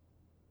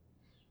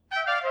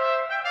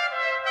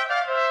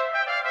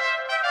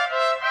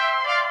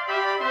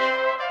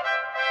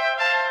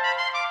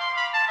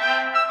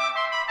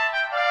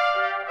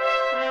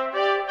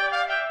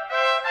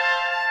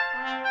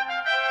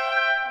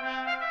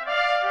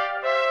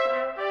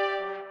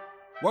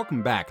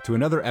Welcome back to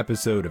another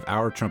episode of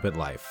Our Trumpet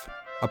Life,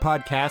 a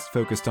podcast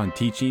focused on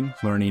teaching,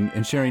 learning,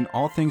 and sharing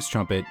all things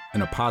trumpet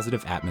in a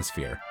positive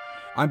atmosphere.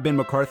 I'm Ben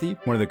McCarthy,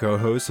 one of the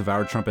co-hosts of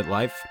Our Trumpet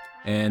Life,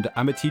 and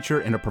I'm a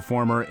teacher and a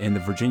performer in the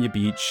Virginia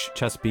Beach,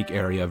 Chesapeake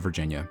area of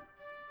Virginia.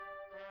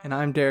 And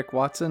I'm Derek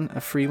Watson, a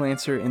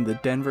freelancer in the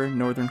Denver,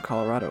 Northern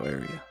Colorado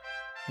area.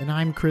 And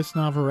I'm Chris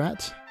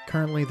Navarrete,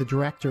 currently the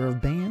director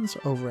of bands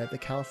over at the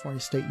California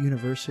State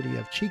University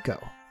of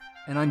Chico.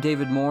 And I'm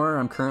David Moore.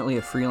 I'm currently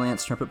a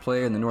freelance trumpet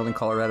player in the Northern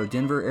Colorado,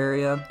 Denver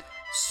area,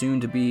 soon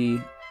to be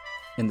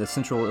in the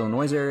Central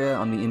Illinois area.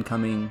 I'm the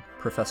incoming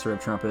professor of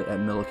trumpet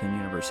at Millikan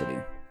University.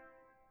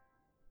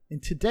 In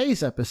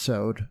today's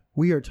episode,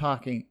 we are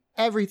talking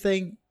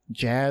everything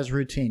jazz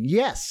routine.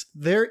 Yes,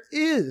 there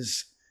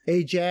is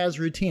a jazz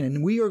routine,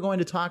 and we are going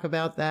to talk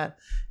about that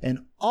and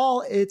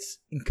all its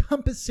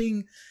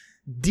encompassing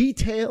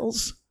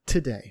details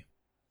today.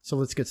 So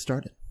let's get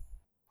started.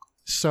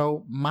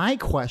 So my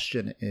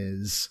question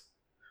is,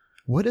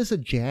 what does a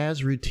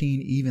jazz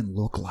routine even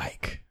look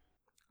like?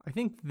 I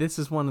think this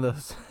is one of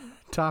those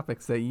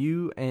topics that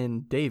you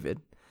and David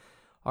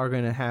are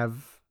going to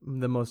have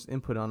the most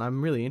input on.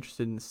 I'm really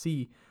interested in to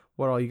see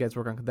what all you guys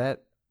work on.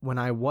 That, when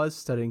I was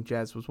studying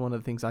jazz, was one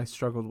of the things I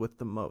struggled with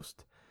the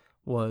most,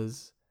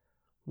 was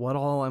what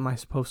all am I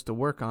supposed to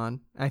work on?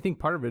 I think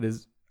part of it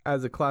is,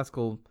 as a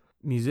classical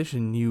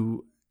musician,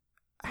 you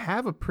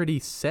have a pretty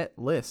set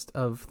list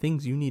of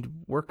things you need to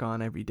work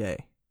on every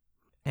day.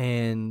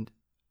 And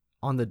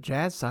on the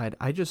jazz side,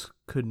 I just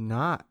could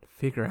not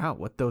figure out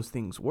what those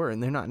things were,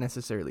 and they're not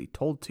necessarily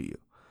told to you.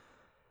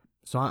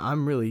 So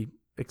I'm really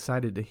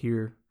excited to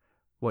hear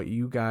what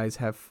you guys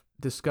have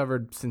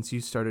discovered since you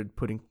started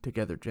putting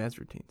together jazz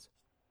routines.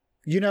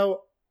 You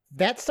know,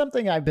 that's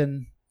something I've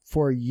been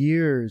for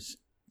years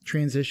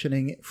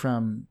transitioning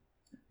from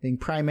being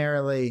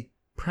primarily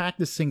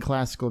practicing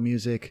classical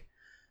music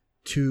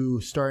to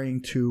starting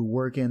to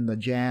work in the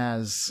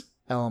jazz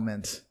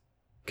element,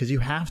 because you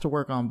have to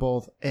work on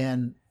both.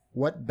 And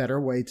what better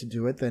way to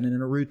do it than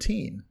in a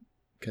routine?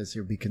 Because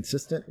you'll be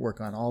consistent, work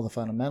on all the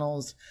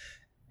fundamentals,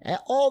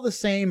 all the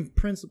same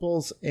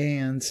principles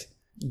and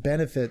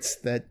benefits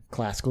that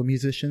classical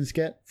musicians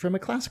get from a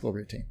classical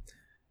routine.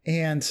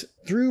 And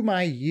through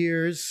my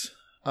years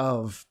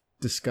of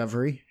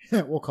discovery,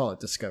 we'll call it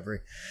discovery,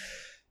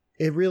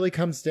 it really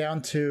comes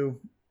down to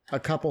a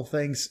couple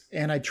things.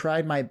 And I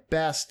tried my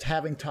best,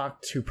 having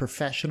talked to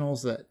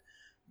professionals that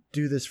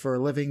do this for a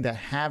living, that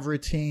have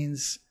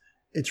routines.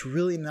 It's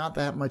really not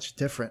that much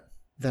different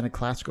than a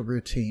classical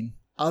routine,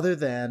 other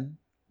than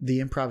the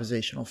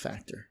improvisational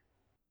factor.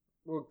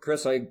 Well,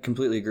 Chris, I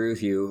completely agree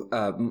with you.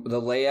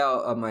 The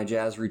layout of my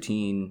jazz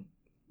routine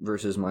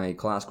versus my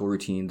classical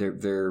routine,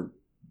 they're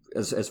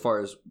as far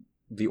as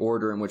the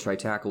order in which I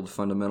tackled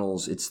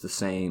fundamentals, it's the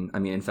same. I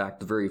mean, in fact,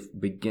 the very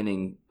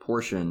beginning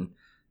portion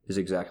is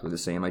exactly the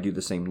same. I do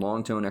the same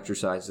long tone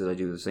exercises. I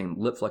do the same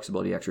lip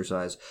flexibility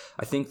exercise.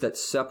 I think that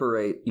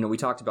separate, we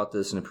talked about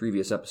this in a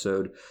previous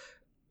episode.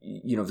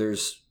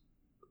 There's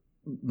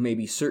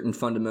maybe certain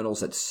fundamentals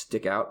that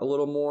stick out a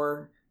little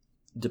more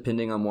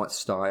depending on what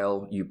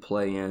style you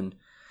play in.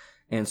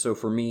 And so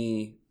for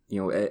me,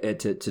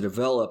 to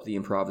develop the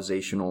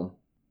improvisational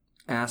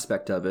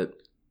aspect of it,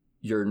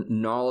 your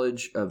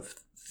knowledge of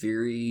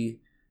theory,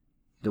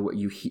 the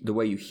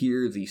way you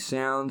hear these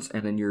sounds,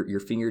 and then your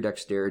finger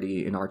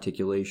dexterity and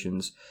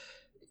articulations,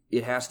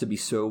 it has to be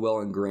so well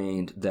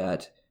ingrained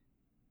that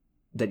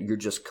you're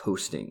just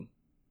coasting,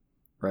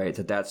 right?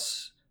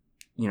 That's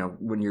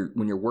when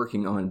you're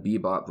working on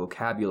bebop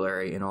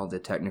vocabulary and all the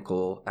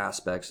technical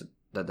aspects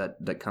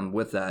that come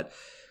with that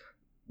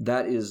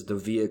is the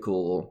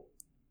vehicle.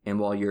 And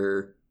while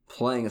you're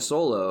playing a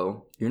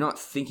solo, you're not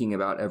thinking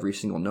about every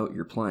single note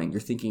you're playing.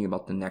 You're thinking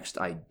about the next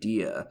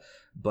idea.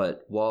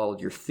 But while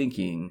you're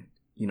thinking,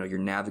 you're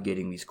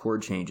navigating these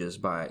chord changes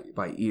by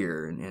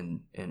ear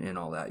and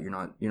all that. You're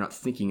not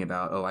thinking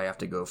about, I have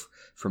to go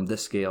from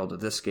this scale to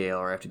this scale,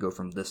 or I have to go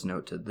from this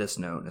note to this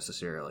note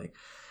necessarily.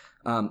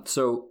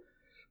 So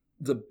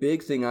the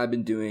big thing I've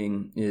been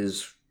doing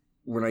is,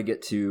 when I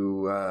get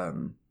to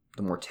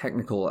the more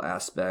technical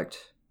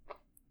aspect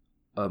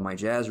of my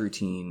jazz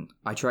routine,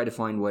 I try to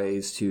find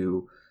ways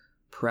to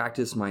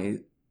practice my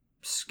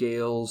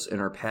scales and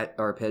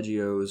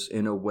arpeggios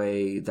in a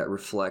way that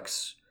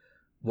reflects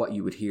what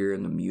you would hear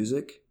in the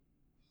music.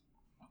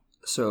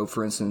 So,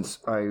 for instance,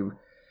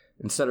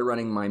 instead of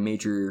running my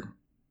major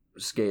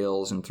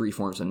scales and three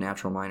forms of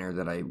natural minor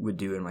that I would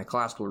do in my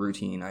classical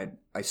routine,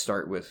 I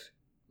start with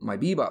my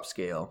bebop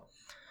scale.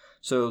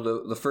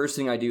 So the first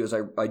thing I do is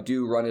I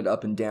do run it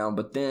up and down,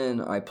 but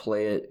then I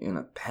play it in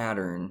a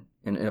pattern,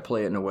 and I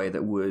play it in a way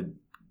that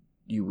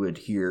you would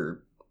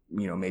hear,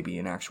 maybe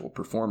an actual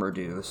performer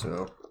do.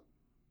 So.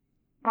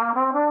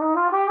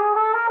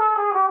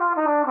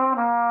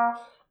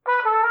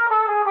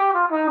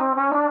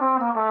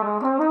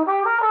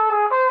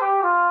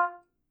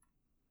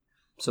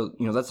 So,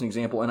 that's an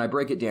example, and I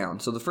break it down.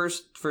 So the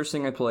first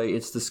thing I play,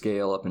 it's the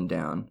scale up and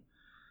down.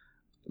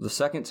 The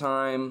second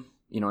time,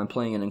 I'm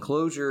playing an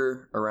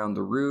enclosure around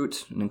the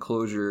root. An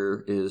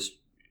enclosure is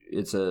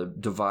it's a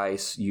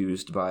device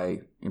used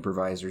by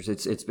improvisers.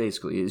 It's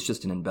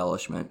just an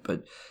embellishment,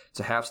 but it's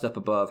a half step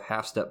above,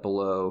 half step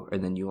below,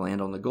 and then you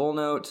land on the goal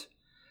note,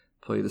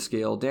 play the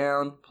scale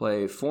down,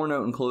 play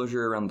 4-note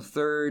enclosure around the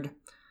third.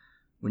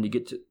 When you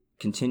get to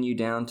continue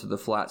down to the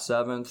flat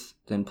seventh,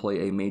 then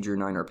play a major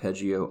 9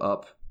 arpeggio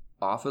up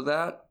off of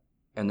that,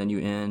 and then you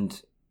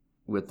end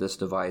with this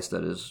device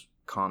that is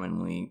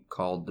commonly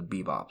called the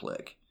bebop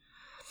lick.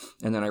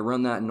 And then I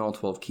run that in all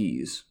 12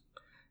 keys.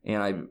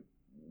 And I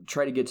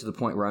try to get to the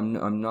point where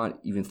I'm not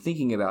even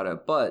thinking about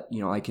it, but,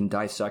 I can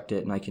dissect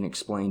it and I can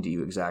explain to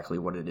you exactly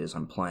what it is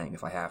I'm playing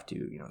if I have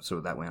to,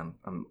 so that way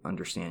I'm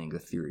understanding the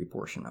theory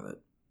portion of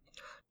it.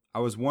 I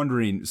was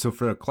wondering, so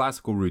for a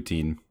classical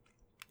routine,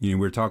 we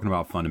were talking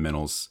about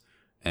fundamentals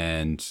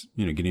and,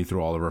 getting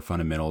through all of our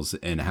fundamentals,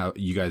 and how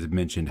you guys have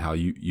mentioned how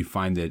you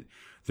find that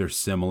they're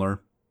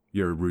similar.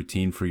 Your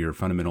routine for your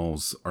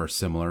fundamentals are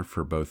similar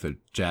for both a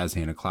jazz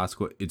and a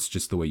classical. It's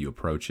just the way you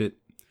approach it.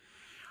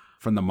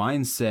 From the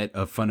mindset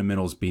of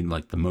fundamentals being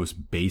like the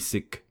most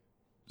basic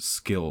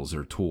skills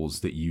or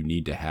tools that you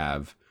need to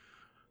have,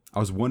 I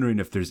was wondering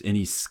if there's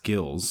any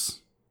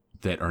skills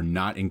that are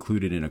not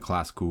included in a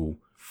classical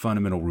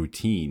fundamental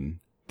routine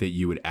that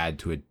you would add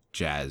to a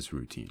jazz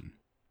routine.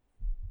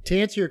 To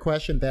answer your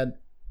question, Ben,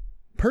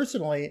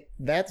 personally,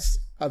 that's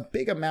a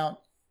big amount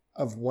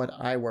of what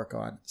I work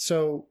on.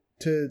 So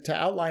to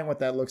outline what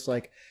that looks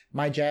like,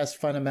 my jazz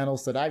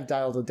fundamentals that I've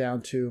dialed it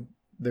down to,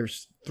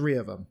 there's 3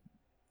 of them.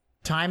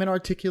 Time and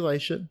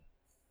articulation,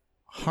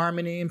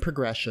 harmony and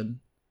progression,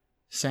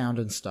 sound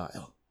and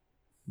style.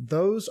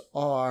 Those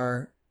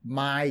are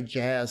my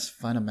jazz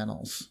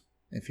fundamentals,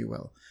 if you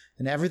will.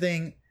 And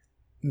everything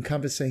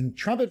encompassing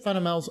trumpet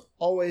fundamentals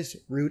always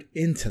root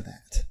into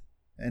that.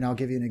 And I'll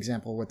give you an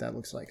example of what that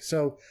looks like.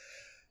 So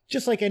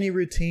just like any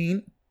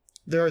routine,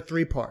 there are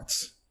 3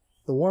 parts: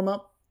 the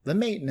warm-up, the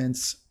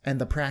maintenance, and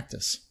the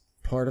practice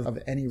part of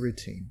any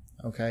routine.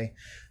 Okay.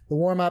 The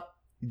warm-up,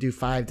 you do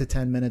 5 to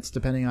 10 minutes,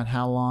 depending on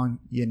how long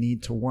you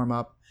need to warm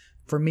up.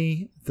 For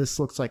me, this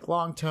looks like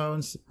long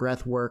tones,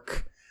 breath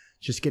work,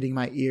 just getting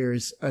my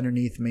ears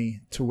underneath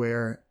me to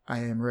where I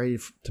am ready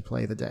to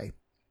play the day.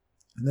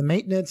 The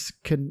maintenance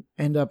can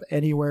end up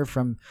anywhere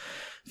from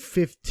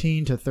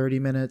 15 to 30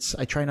 minutes.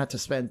 I try not to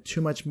spend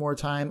too much more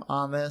time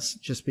on this,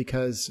 just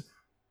because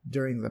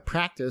during the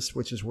practice,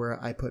 which is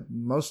where I put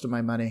most of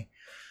my money,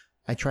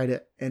 I try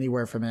to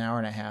anywhere from an hour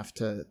and a half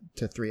to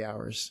 3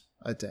 hours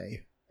a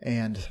day.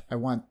 And I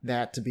want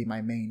that to be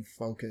my main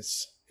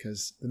focus,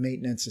 because the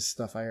maintenance is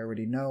stuff I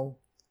already know,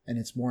 and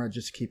it's more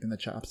just keeping the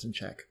chops in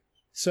check.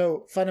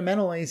 So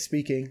fundamentally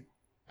speaking,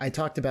 I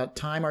talked about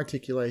time,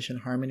 articulation,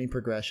 harmony,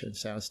 progression,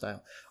 sound,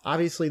 style.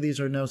 Obviously, these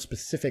are no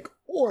specific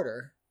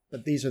order,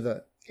 but these are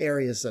the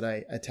areas that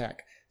I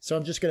attack. So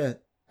I'm just going to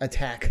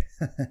attack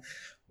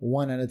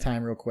one at a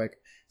time real quick.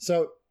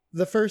 So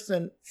the first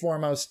and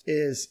foremost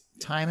is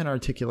time and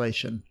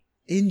articulation.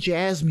 In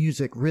jazz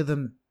music,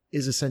 rhythm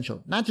is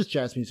essential. Not just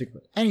jazz music,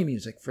 but any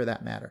music for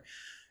that matter.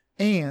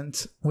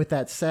 And with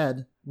that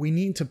said, we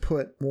need to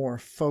put more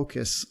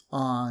focus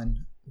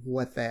on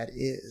what that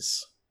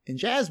is. In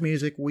jazz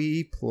music,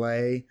 we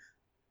play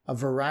a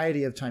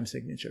variety of time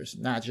signatures,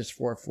 not just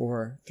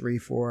 4/4,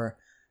 3/4,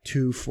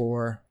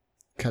 2/4,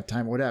 cut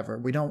time, whatever.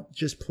 We don't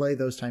just play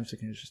those time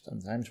signatures.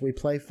 Sometimes we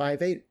play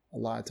 5/8. A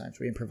lot of times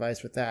we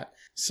improvise with that.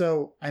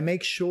 So I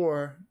make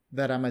sure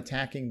that I'm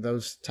attacking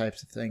those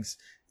types of things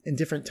in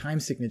different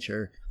time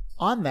signature.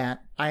 On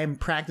that, I am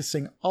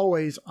practicing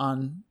always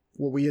on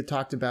what we had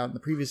talked about in the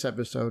previous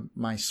episode,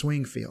 my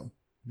swing feel,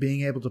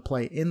 being able to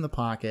play in the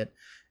pocket.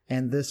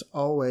 And this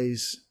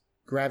always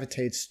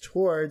gravitates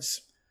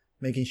towards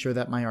making sure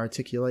that my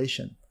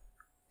articulation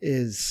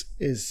is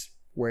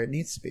where it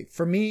needs to be.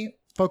 For me,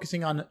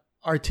 focusing on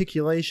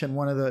articulation,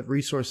 one of the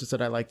resources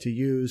that I like to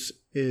use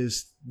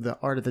is The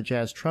Art of the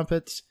Jazz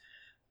Trumpets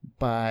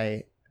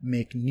by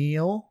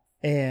McNeil,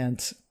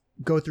 and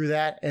go through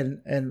that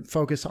and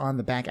focus on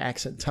the back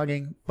accent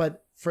tugging.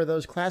 But for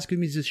those classical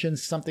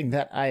musicians, something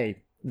that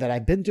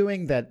I've been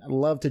doing that I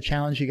love to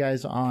challenge you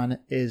guys on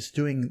is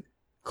doing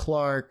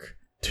Clark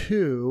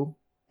 2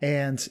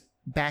 and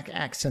back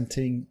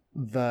accenting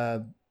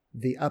the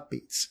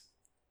upbeats.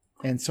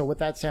 And so what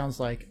that sounds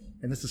like,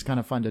 and this is kind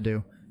of fun to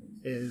do,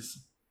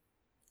 is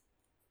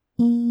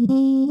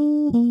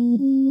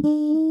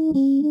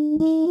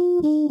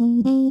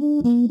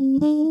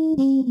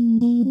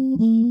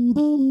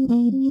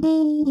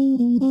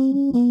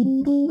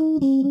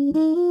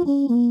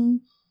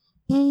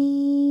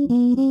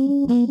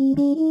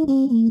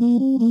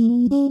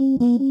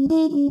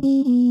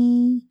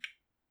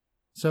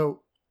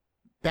so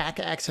back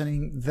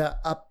accenting the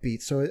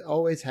upbeat. So it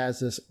always has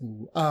this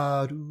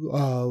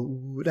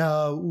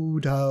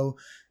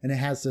and it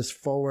has this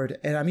forward.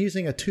 And I'm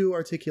using a 2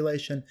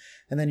 articulation,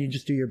 and then you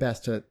just do your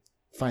best to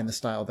find the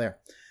style there.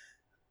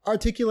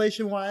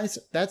 Articulation wise,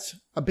 that's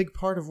a big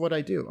part of what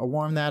I do. I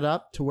warm that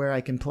up to where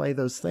I can play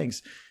those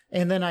things.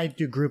 And then I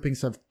do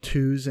groupings of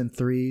 2s and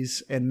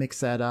 3s and mix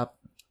that up.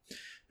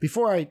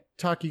 Before I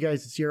talk you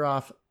guys' ear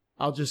off,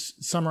 I'll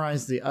just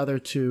summarize the other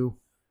 2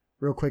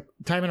 real quick,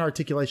 time and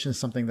articulation is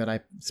something that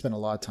I spend a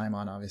lot of time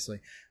on,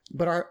 obviously.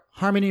 But our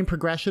harmony and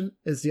progression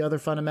is the other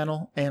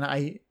fundamental, and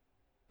I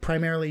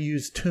primarily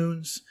use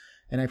tunes,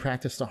 and I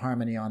practice the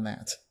harmony on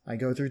that. I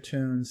go through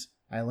tunes,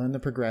 I learn the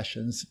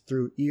progressions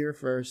through ear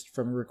first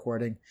from a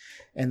recording,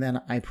 and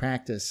then I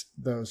practice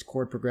those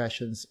chord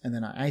progressions, and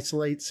then I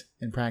isolate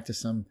and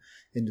practice them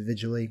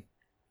individually.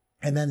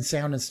 And then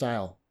sound and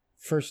style.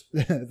 First,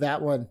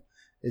 that one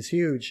is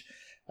huge.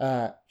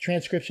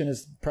 Transcription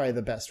is probably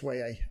the best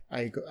way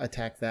I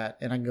attack that,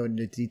 and I can go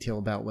into detail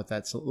about what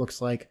that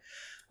looks like.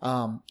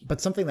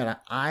 But something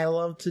that I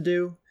love to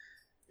do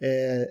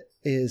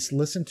is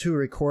listen to a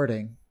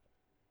recording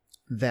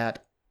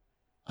that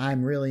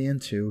I'm really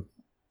into,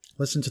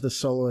 listen to the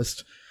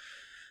soloist,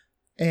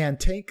 and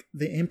take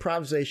the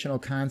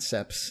improvisational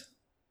concepts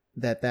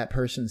that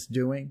person's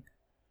doing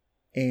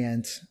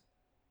and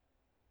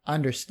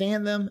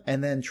understand them,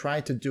 and then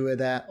try to do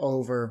that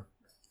over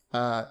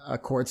a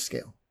chord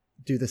scale.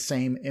 Do the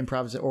same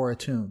improvisation or a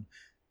tune.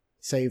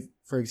 Say,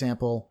 for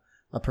example,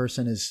 a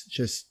person is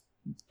just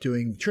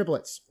doing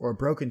triplets or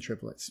broken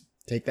triplets.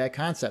 Take that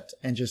concept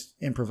and just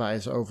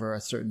improvise over a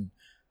certain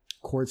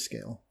chord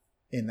scale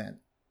in that,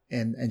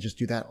 and just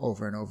do that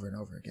over and over and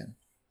over again.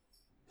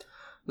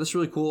 That's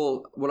really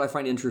cool. What I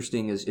find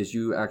interesting is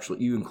you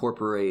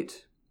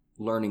incorporate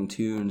learning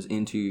tunes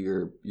into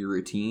your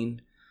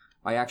routine.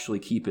 I actually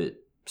keep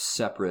it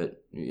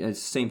separate. It's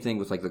the same thing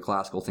with like the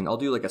classical thing. I'll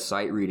do like a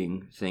sight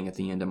reading thing at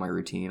the end of my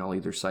routine. I'll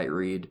either sight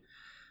read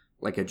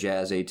like a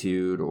jazz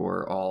etude,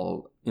 or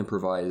I'll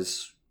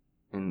improvise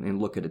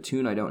and look at a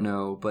tune I don't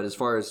know. But as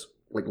far as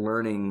like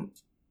learning,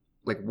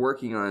 like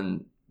working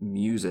on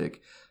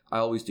music, I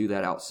always do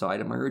that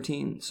outside of my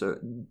routine. So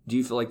do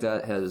you feel like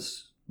that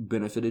has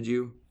benefited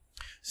you?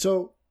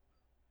 So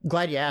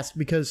glad you asked,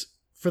 because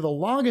for the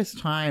longest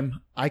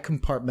time, I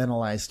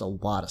compartmentalized a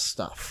lot of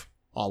stuff.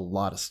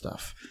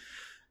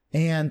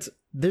 And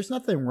there's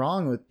nothing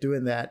wrong with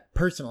doing that.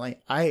 Personally,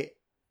 I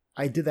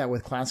did that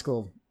with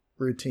classical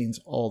routines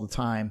all the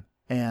time,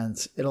 and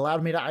it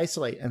allowed me to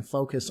isolate and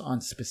focus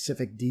on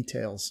specific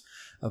details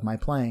of my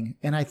playing.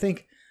 And I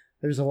think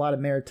there's a lot of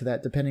merit to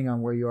that depending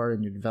on where you are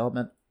in your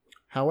development.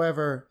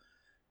 However,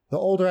 the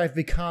older I've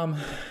become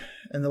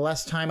and the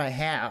less time I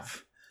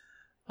have,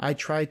 I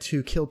try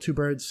to kill 2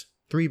 birds,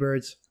 3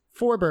 birds,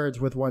 4 birds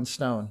with 1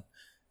 stone.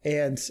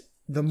 And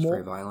the more...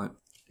 Very violent.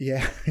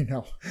 Yeah, I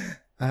know.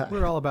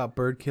 We're all about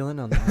bird killing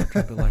on the Our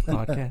Trumpet Life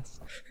podcast.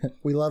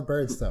 We love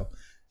birds, though.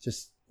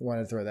 Just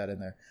wanted to throw that in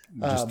there.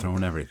 Just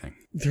throwing everything.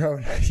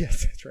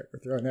 Yes, that's right. We're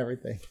throwing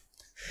everything.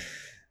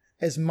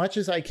 As much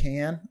as I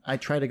can, I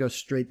try to go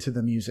straight to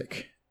the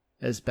music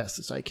as best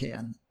as I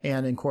can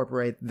and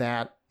incorporate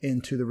that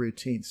into the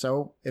routine.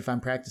 So if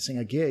I'm practicing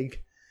a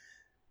gig,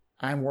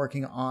 I'm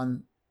working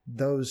on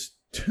those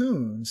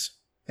tunes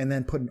and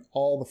then putting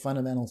all the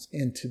fundamentals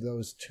into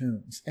those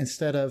tunes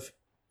instead of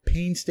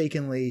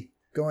painstakingly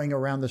going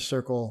around the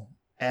circle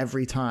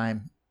every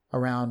time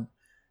around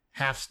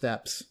half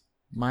steps,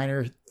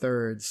 minor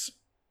thirds,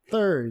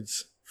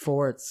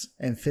 fourths,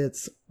 and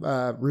fifths,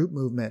 root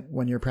movement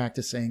when you're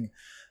practicing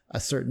a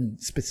certain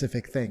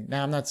specific thing.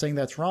 Now, I'm not saying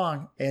that's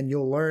wrong, and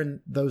you'll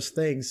learn those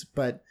things,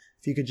 but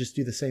if you could just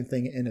do the same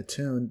thing in a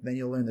tune, then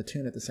you'll learn the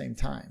tune at the same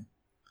time.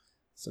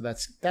 So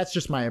that's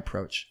just my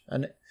approach.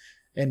 And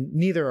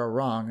neither are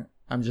wrong.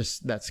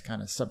 That's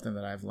kind of something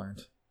that I've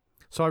learned.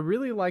 So I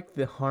really like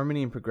the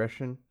harmony and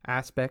progression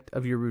aspect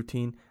of your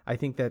routine. I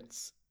think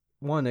that's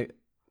one that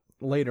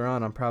later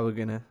on I'm probably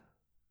going to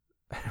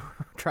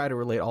try to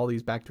relate all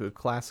these back to a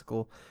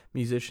classical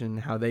musician,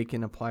 how they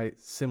can apply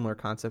similar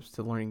concepts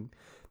to learning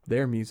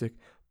their music.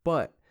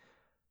 But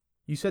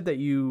you said that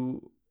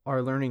you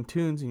are learning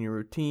tunes in your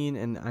routine,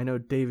 and I know,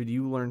 David,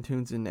 you learn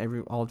tunes,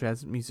 and all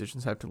jazz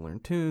musicians have to learn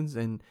tunes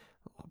and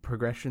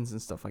progressions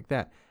and stuff like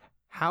that.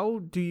 How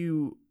do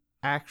you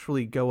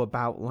actually go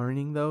about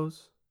learning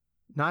those?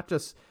 Not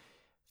just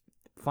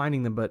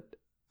finding them, but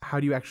how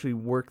do you actually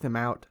work them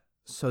out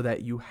so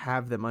that you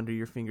have them under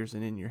your fingers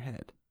and in your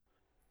head?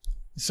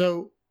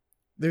 So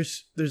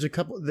there's a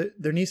couple,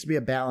 there needs to be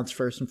a balance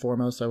first and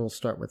foremost. I will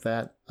start with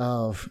that,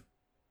 of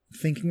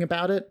thinking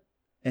about it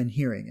and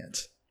hearing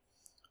it.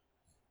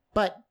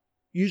 But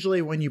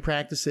usually when you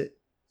practice it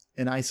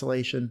in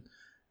isolation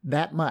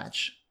that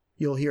much,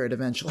 you'll hear it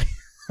eventually.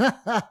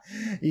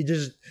 You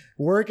just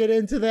work it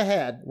into the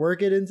head,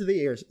 work it into the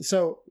ears.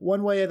 So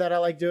one way that I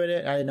like doing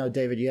it, I know,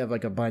 David, you have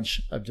like a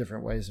bunch of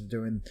different ways of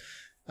doing,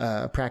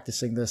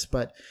 practicing this,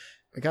 but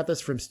I got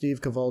this from Steve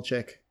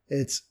Kovalchik.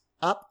 It's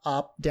up,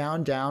 up,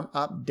 down, down,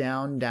 up,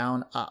 down,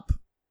 down, up.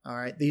 All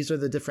right. These are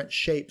the different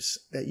shapes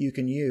that you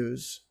can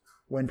use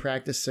when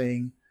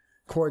practicing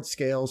chord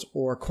scales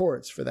or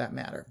chords for that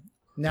matter.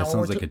 Now, that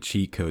sounds like a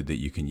cheat code that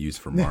you can use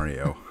for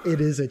Mario. It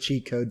is a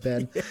cheat code,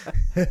 Ben.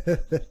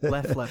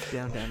 Left,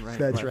 down, right.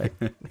 That's left.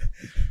 right.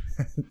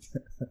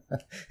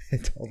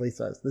 It totally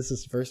does. This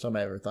is the first time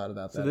I ever thought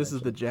about that. So this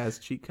is the jazz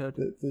cheat code?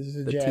 This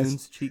is the jazz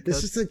tunes cheat code?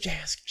 This is the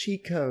jazz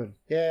cheat code.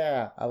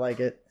 Yeah, I like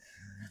it.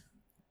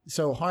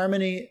 So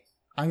harmony,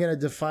 I'm going to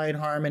define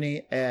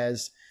harmony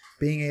as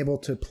being able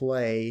to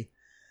play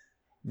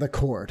the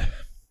chord.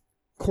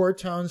 Chord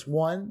tones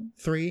 1,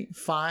 3,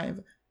 5,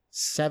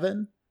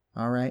 7,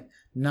 all right,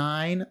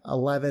 9,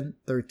 11,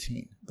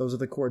 13. Those are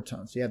the chord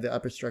tones. You have the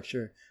upper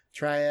structure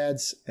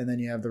triads, and then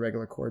you have the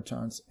regular chord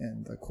tones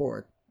in the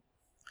chord.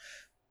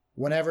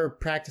 Whenever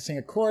practicing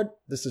a chord,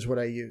 this is what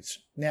I use.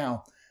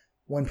 Now,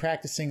 when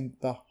practicing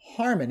the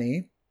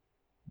harmony,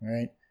 all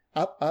right,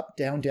 up, up,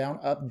 down, down,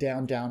 up,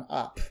 down, down,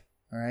 up.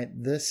 All right,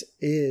 this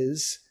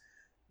is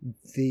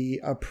the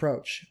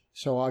approach.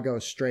 So I'll go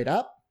straight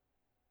up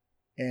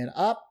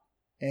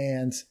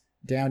and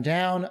down,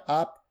 down,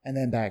 up, and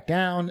then back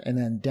down, and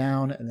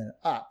then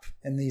up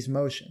in these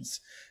motions.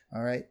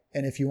 All right.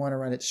 And if you want to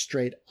run it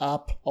straight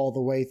up all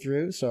the way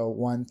through, so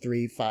 1,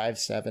 3, 5,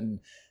 7,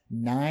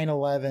 9,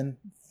 11,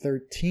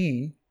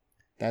 13,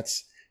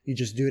 you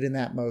just do it in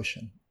that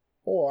motion.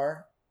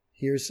 Or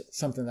here's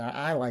something that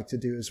I like to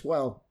do as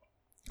well.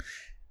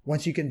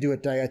 Once you can do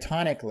it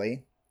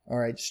diatonically, all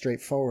right,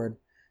 straightforward,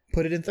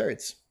 put it in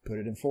thirds, put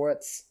it in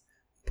fourths,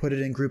 put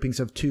it in groupings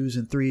of 2s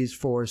and 3s,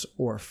 4s,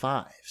 or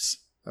 5s,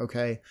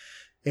 okay?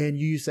 And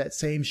use that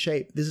same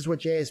shape. This is what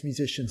jazz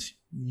musicians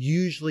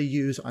usually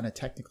use on a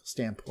technical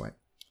standpoint.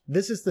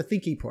 This is the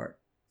thinky part.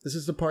 This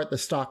is the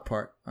stock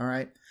part, all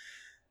right?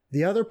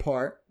 The other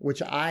part,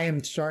 which I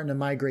am starting to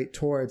migrate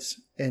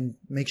towards and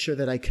make sure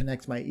that I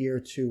connect my ear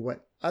to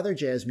what other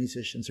jazz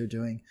musicians are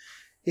doing,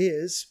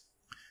 is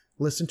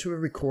listen to a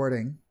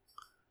recording,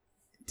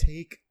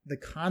 take the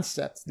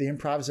concept, the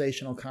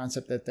improvisational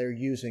concept that they're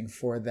using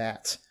for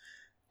that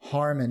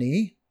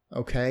harmony,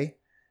 okay,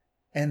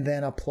 and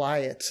then apply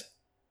it.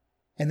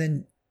 And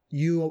then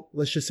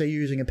let's just say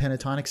you're using a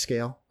pentatonic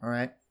scale, all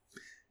right?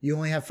 You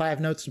only have 5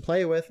 notes to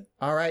play with.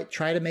 All right,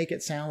 try to make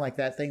it sound like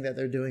that thing that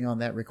they're doing on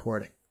that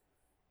recording.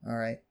 All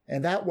right.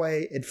 And that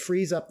way it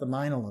frees up the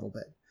mind a little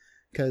bit,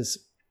 because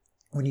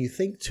when you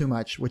think too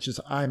much, which is,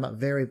 I'm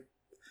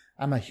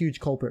a huge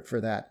culprit for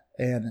that.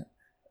 And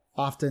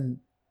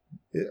often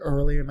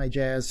earlier in my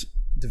jazz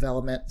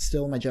development,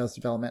 still in my jazz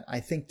development,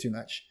 I think too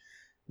much.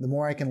 The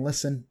more I can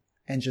listen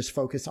and just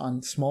focus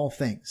on small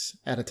things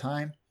at a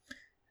time,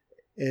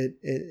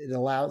 it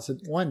allows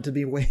it, 1, to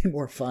be way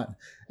more fun.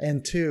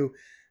 And 2,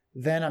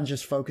 then I'm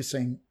just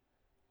focusing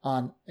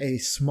on a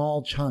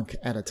small chunk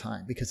at a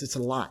time, because it's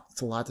a lot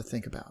to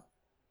think about.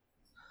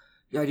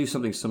 Yeah, I do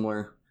something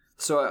similar.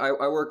 So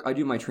I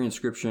do my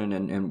transcription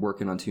and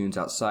working on tunes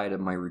outside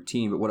of my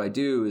routine. But what I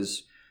do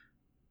is,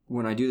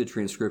 when I do the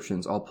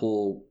transcriptions, I'll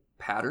pull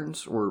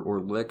patterns or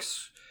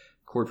licks,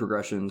 chord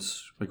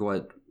progressions, like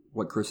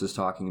what Chris is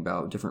talking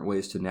about, different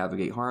ways to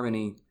navigate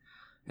harmony.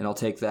 And I'll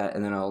take that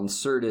and then I'll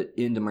insert it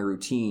into my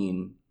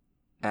routine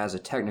as a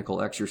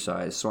technical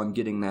exercise. So I'm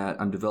getting that,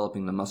 I'm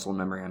developing the muscle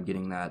memory, I'm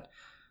getting that,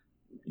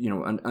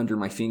 under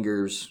my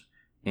fingers,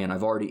 and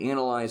I've already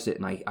analyzed it,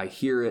 and I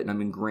hear it, and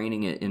I'm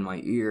ingraining it in my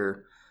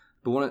ear.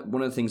 But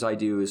one of the things I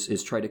do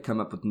is try to come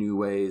up with new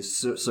ways.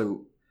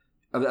 So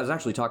I was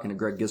actually talking to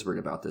Greg Gisbert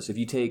about this. If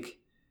you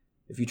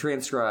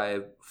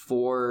transcribe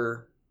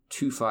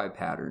 4-2-5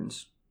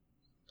 patterns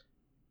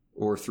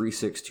or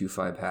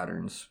 3-6-2-5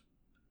 patterns,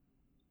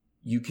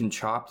 you can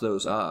chop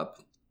those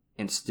up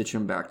and stitch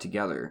them back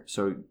together.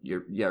 So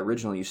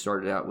originally you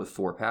started out with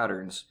 4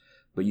 patterns,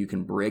 but you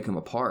can break them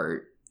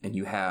apart, and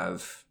you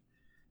have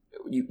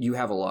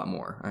a lot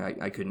more.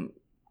 I couldn't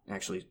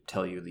actually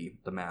tell you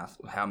the math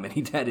of how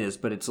many that is,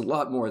 but it's a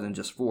lot more than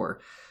just 4.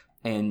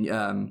 And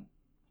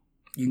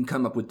you can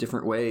come up with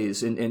different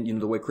ways. And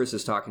the way Chris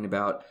is talking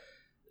about,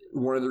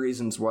 one of the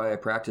reasons why I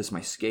practice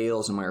my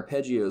scales and my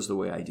arpeggios the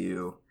way I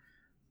do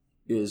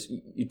is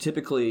you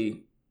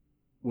typically,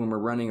 when we're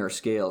running our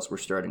scales, we're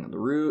starting on the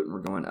root and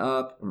we're going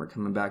up and we're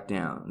coming back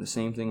down. And the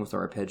same thing with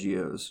our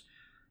arpeggios.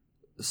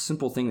 The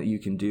simple thing that you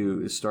can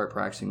do is start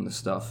practicing this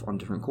stuff on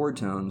different chord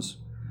tones,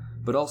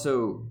 but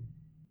also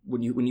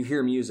when you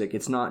hear music,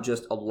 it's not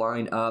just a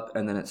line up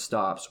and then it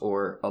stops,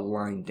 or a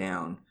line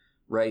down,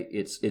 right?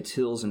 It's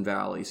hills and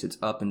valleys. It's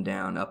up and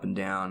down, up and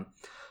down.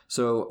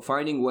 So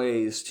finding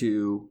ways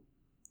to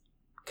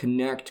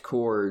connect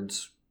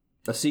chords,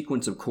 a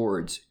sequence of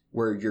chords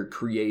where you're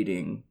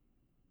creating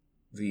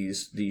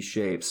these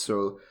shapes.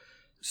 So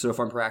if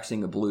I'm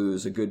practicing a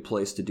blues, a good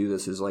place to do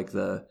this is like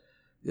that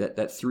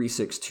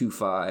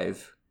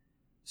 3-6-2-5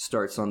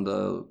 starts on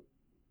the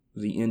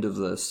end of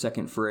the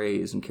second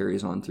phrase and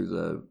carries on through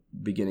the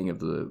beginning of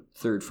the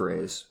third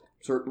phrase.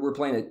 So we're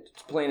playing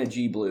a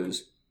G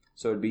blues.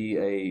 So it'd be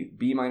a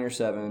B minor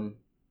 7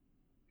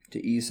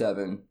 to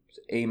E7,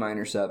 A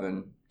minor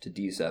 7 to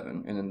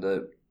D7, and then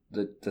the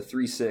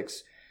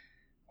 3-6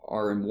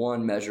 are in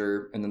one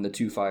measure, and then the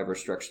 2-5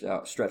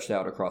 are stretched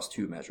out across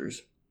 2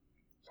 measures.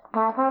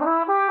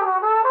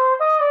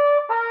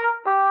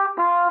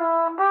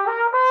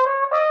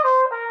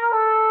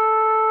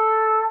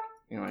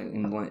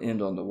 And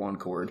end on the 1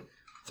 chord,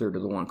 third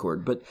of the 1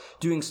 chord. But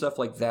doing stuff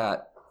like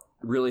that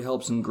really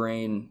helps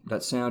ingrain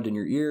that sound in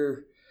your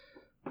ear.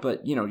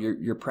 But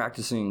you're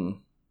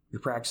practicing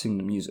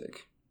the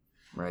music,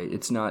 right?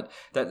 It's not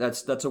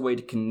that's a way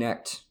to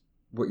connect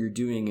what you're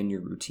doing in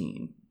your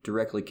routine,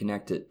 directly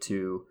connect it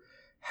to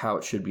how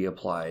it should be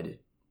applied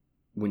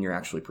when you're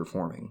actually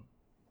performing.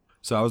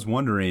 So I was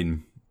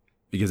wondering,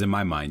 because in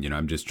my mind,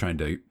 I'm just trying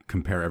to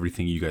compare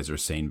everything you guys are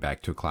saying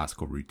back to a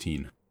classical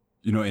routine.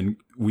 And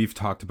we've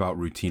talked about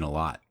routine a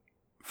lot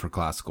for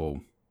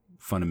classical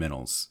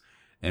fundamentals.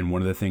 And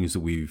one of the things that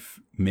we've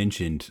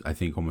mentioned, I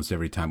think almost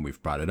every time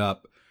we've brought it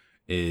up,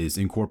 is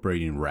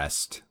incorporating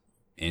rest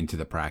into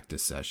the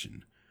practice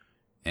session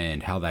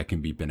and how that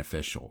can be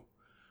beneficial.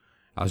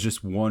 I was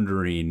just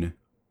wondering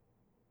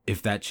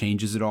if that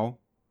changes at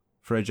all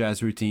for a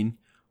jazz routine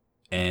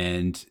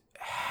and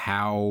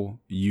how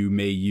you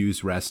may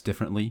use rest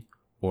differently,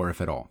 or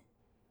if at all.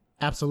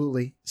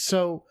 Absolutely.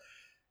 So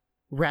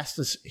rest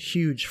is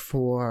huge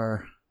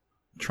for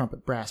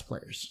trumpet brass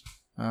players.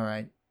 All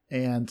right.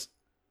 And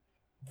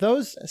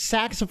those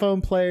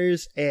saxophone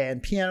players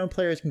and piano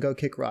players can go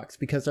kick rocks,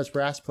 because as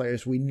brass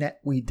players,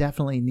 we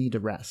definitely need to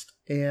rest.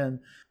 And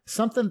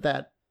something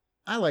that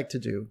I like to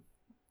do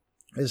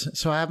is,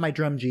 so I have my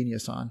Drum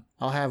Genius on.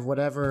 I'll have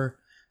whatever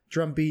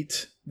drum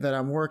beat that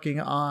I'm working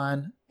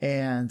on,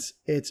 and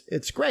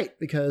it's great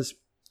because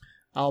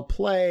I'll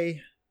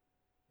play.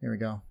 Here we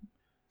go.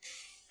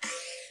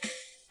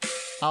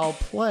 I'll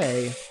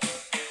play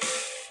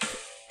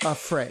a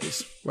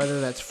phrase, whether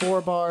that's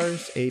 4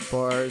 bars, 8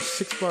 bars,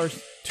 6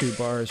 bars, 2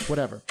 bars,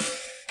 whatever.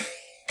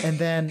 And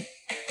then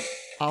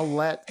I'll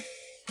let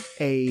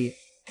a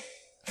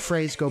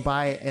phrase go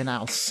by and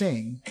I'll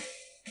sing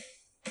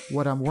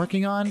what I'm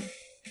working on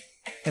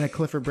in a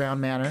Clifford Brown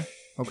manner,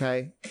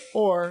 okay?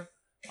 Or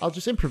I'll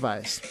just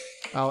improvise.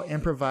 I'll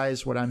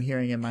improvise what I'm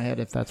hearing in my head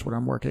if that's what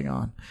I'm working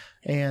on.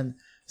 And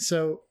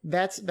so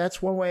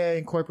that's one way I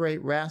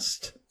incorporate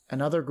rest.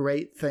 Another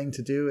great thing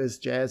to do is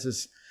jazz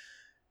is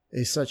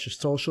such a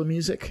social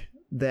music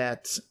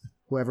that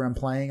whoever I'm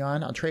playing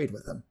on, I'll trade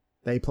with them.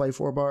 They play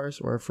 4 bars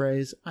or a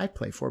phrase, I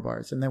play 4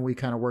 bars, and then we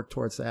kind of work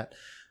towards that.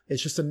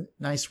 It's just a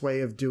nice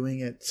way of doing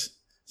it.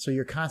 So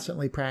you're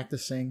constantly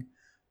practicing,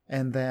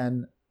 and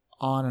then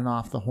on and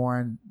off the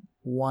horn,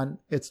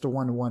 it's the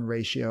 1-to-1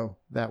 ratio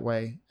that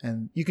way.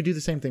 And you could do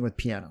the same thing with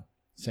piano.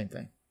 Same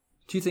thing.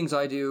 2 things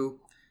I do.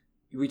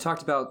 We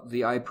talked about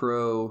the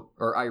iPro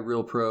or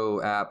iReal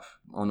Pro app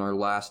on our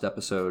last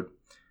episode.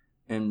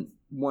 And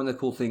one of the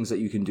cool things that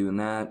you can do in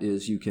that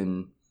is you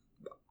can,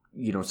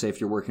 say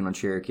if you're working on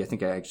Cherokee, I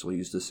think I actually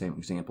used the same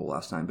example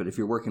last time, but if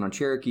you're working on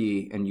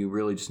Cherokee and you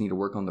really just need to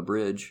work on the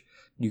bridge,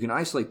 you can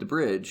isolate the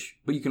bridge,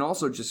 but you can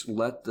also just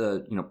let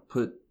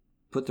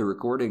put the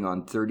recording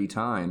on 30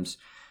 times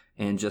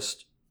and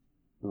just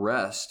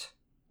rest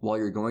while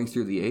you're going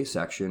through the A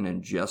section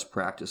and just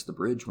practice the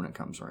bridge when it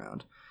comes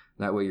around.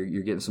 That way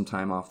you're getting some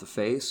time off the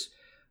face.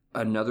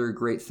 Another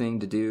great thing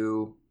to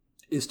do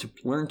is to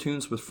learn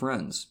tunes with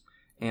friends.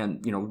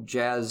 And,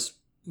 jazz,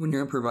 when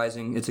you're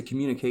improvising, it's a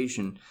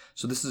communication.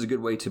 So this is a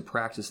good way to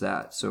practice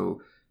that.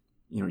 So,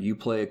 you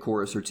play a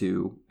chorus or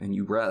 2 and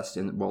you rest,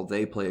 and while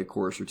they play a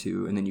chorus or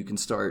 2, and then you can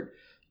start,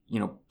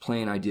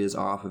 playing ideas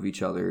off of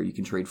each other. You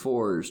can trade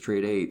 4s,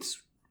 trade 8s,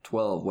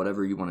 12,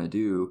 whatever you want to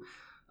do.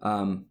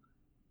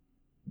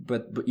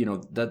 But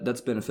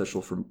that's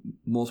beneficial for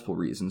multiple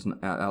reasons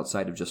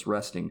outside of just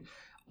resting.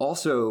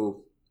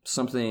 Also,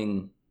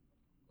 something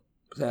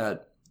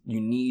that you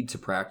need to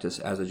practice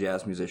as a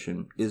jazz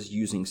musician is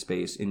using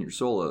space in your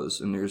solos.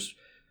 And there's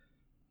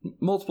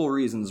multiple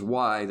reasons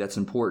why that's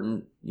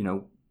important.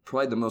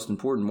 Probably the most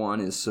important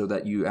one is so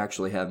that you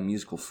actually have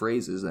musical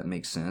phrases that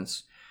make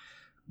sense.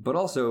 But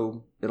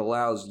also, it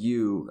allows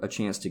you a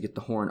chance to get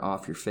the horn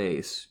off your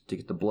face, to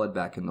get the blood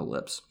back in the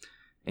lips.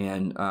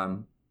 And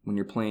when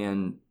you're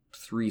playing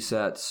 3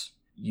 sets,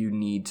 you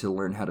need to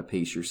learn how to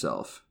pace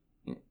yourself.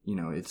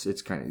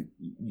 It's kind of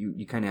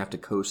you kind of have to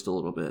coast a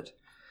little bit.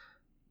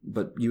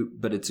 But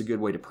it's a good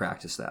way to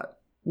practice that.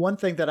 One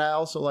thing that I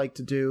also like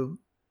to do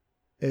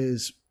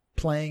is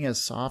playing as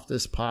soft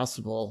as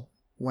possible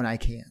when I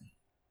can.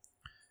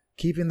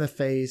 Keeping the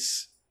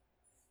face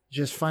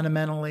just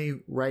fundamentally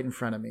right in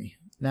front of me.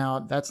 Now,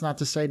 that's not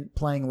to say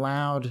playing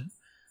loud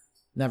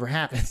never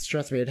happens.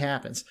 Trust me, it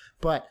happens.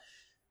 But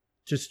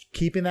just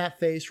keeping that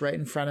face right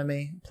in front of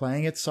me,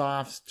 playing it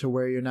soft to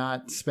where you're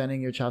not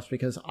spinning your chops,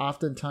 because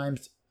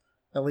oftentimes,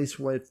 at least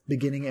with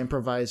beginning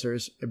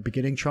improvisers,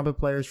 beginning trumpet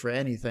players for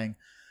anything,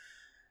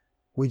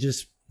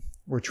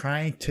 we're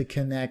trying to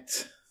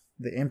connect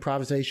the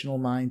improvisational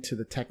mind to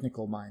the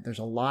technical mind. There's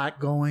a lot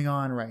going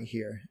on right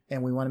here,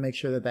 and we want to make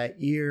sure that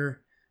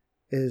ear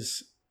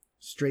is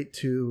straight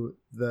to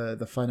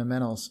the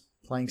fundamentals.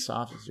 Playing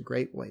soft is a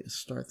great way to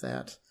start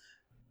that.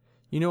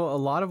 A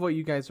lot of what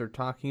you guys are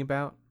talking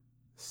about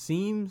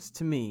seems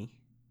to me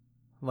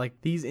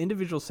like these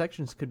individual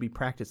sections could be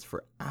practiced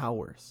for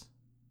hours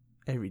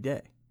every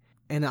day.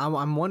 And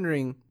I'm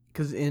wondering,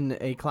 because in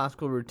a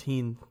classical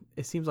routine,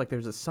 it seems like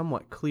there's a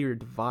somewhat clear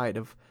divide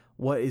of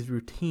what is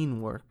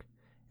routine work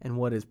and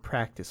what is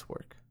practice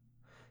work.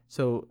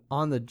 So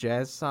on the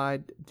jazz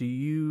side,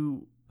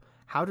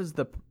 how does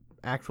the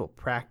actual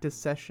practice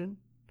session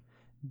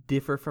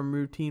differ from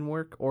routine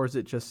work, or is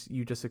it just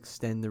you just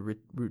extend the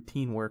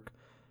routine work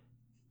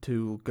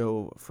to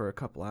go for a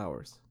couple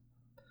hours?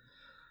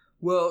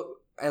 Well,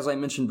 as I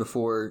mentioned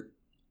before,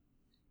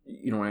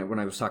 when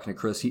I was talking to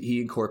Chris,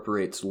 he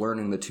incorporates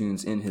learning the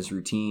tunes in his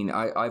routine.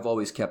 I've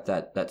always kept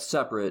that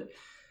separate,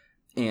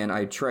 and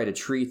I try to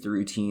treat the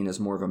routine as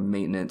more of a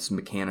maintenance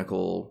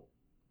mechanical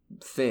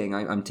thing.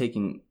 I'm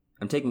taking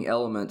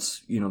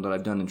elements, that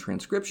I've done in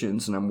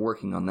transcriptions, and I'm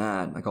working on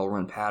that. Like I'll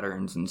run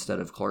patterns instead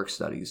of Clark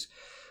studies.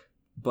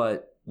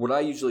 But what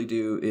I usually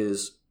do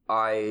is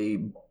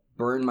I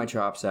burn my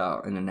chops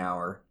out in an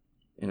hour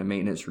in a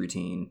maintenance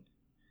routine,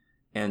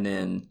 and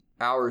then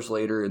hours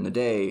later in the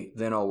day,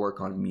 then I'll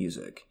work on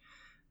music.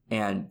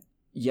 And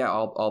yeah,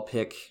 I'll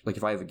pick, like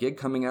if I have a gig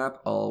coming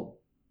up, I'll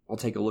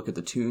take a look at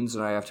the tunes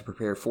that I have to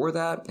prepare for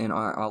that, and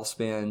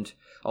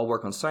I'll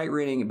work on sight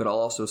reading, but I'll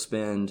also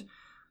spend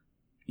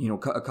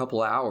a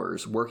couple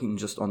hours working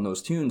just on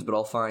those tunes, but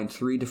I'll find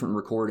 3 different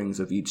recordings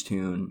of each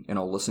tune, and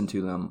I'll listen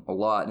to them a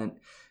lot.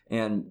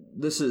 And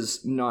this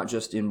is not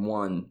just in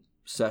one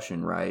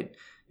session, right?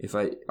 If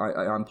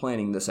I'm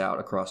planning this out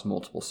across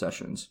multiple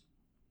sessions.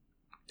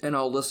 And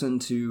I'll listen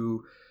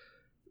to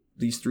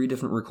these 3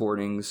 different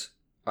recordings.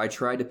 I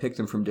try to pick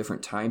them from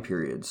different time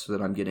periods so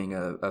that I'm getting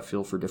a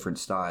feel for different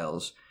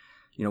styles.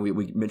 We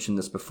mentioned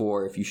this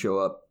before. If you show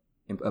up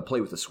and play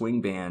with a swing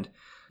band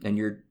and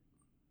you're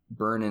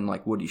burning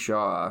like Woody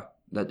Shaw,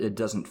 that it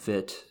doesn't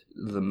fit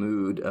the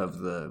mood of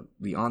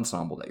the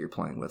ensemble that you're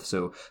playing with.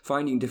 So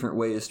finding different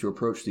ways to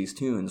approach these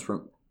tunes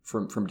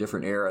from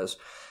different eras.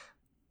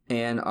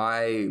 And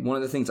one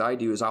of the things I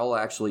do is I'll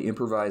actually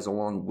improvise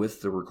along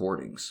with the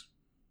recordings.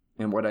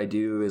 And what I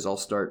do is I'll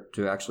start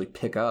to actually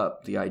pick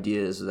up the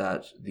ideas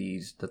that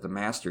the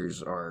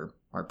masters are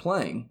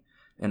playing,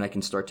 and I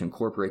can start to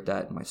incorporate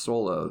that in my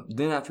solo.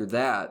 Then after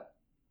that,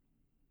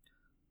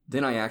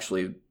 I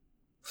actually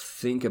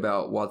think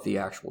about what the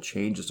actual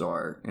changes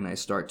are, and I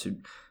start to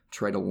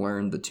try to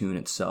learn the tune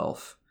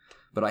itself.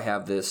 But I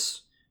have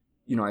this,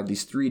 I have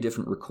these 3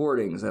 different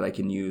recordings that I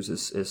can use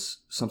as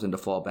something to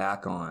fall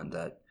back on.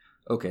 That,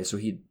 okay, so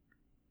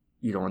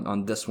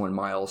on this one,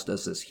 Miles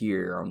does this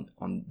here.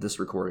 On this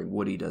recording,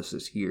 Woody does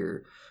this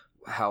here.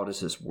 How does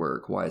this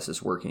work? Why is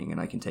this working? And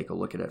I can take a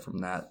look at it from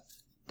that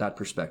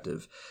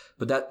perspective.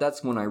 But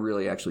that's when I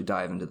really actually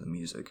dive into the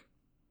music.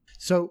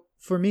 So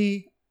for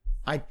me,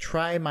 I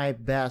try my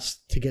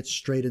best to get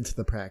straight into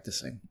the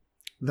practicing.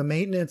 The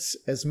maintenance,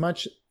 as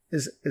much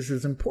as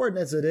important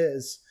as it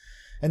is,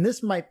 and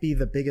this might be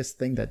the biggest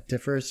thing that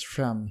differs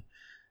from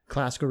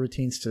classical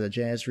routines to the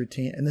jazz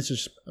routine, and this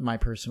is my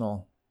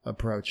personal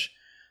approach,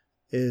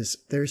 is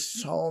there's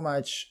so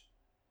much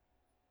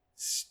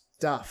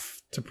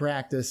stuff to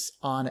practice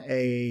on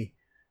a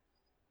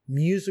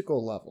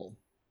musical level.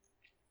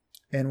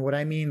 And what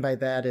I mean by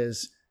that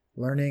is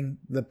learning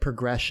the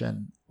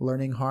progression,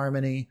 learning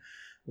harmony,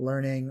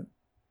 learning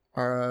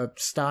our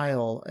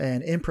style,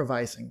 and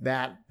improvising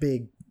that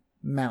big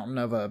mountain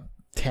of a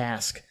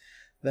task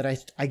that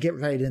I get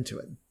right into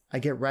it. I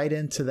get right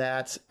into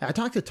that. I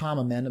talked to Tom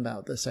Amend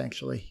about this,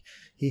 actually.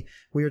 We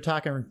were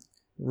talking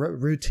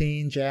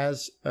routine,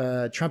 jazz,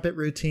 trumpet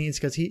routines,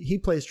 because he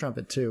plays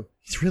trumpet too.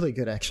 He's really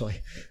good,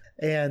 actually.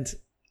 And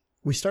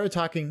we started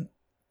talking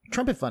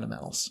trumpet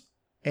fundamentals.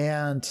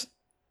 And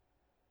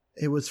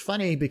it was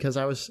funny because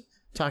I was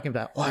talking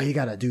about, you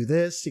got to do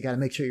this. You got to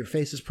make sure your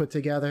face is put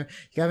together.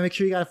 You got to make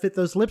sure you got to fit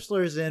those lip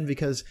slurs in,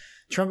 because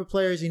trumpet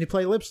players, you need to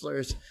play lip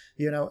slurs,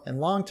 and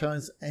long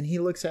tones. And he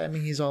looks at me,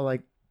 he's all,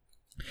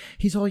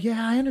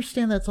 yeah, I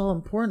understand that's all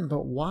important,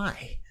 but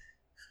why?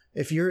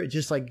 If you're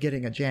just like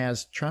getting a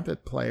jazz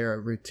trumpet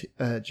player,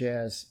 a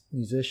jazz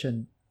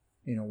musician,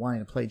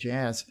 wanting to play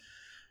jazz,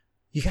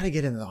 you got to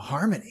get into the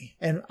harmony.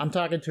 And I'm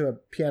talking to a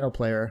piano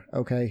player,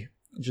 okay?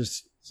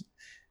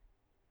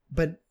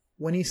 But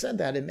when he said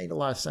that, it made a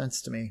lot of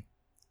sense to me.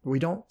 We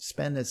don't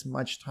spend as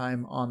much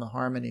time on the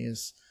harmony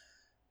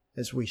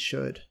as we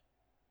should,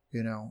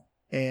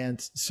 And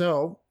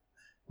so,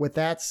 with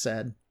that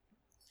said,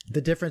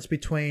 the difference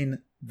between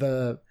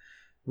the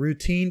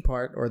routine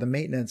part, or the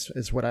maintenance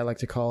is what I like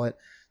to call it,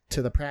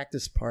 to the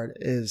practice part,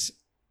 is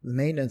the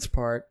maintenance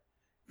part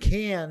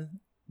can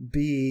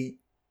be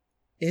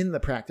in the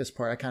practice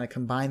part. I kind of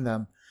combine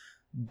them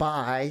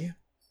by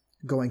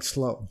going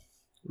slow,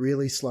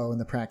 really slow in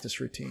the practice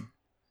routine.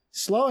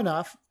 Slow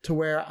enough to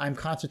where I'm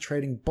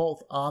concentrating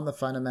both on the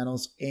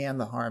fundamentals and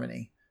the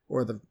harmony,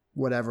 or the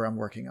whatever I'm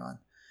working on.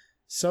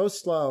 So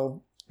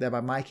slow that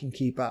my mind can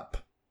keep up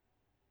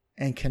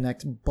and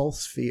connect both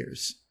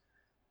spheres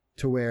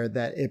to where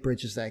that it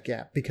bridges that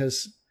gap,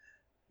 because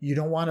you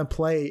don't want to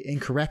play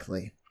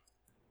incorrectly.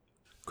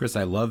 Chris,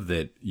 I love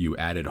that you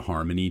added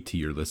harmony to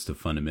your list of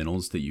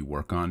fundamentals that you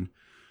work on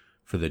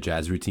for the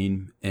jazz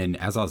routine. And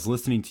as I was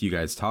listening to you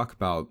guys talk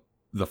about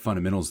the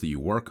fundamentals that you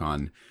work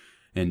on,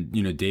 and,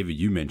 David,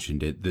 you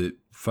mentioned it, the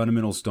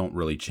fundamentals don't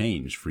really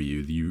change for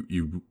you.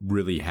 You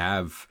really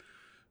have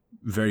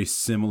very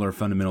similar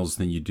fundamentals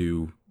than you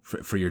do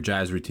for your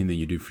jazz routine than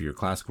you do for your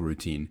classical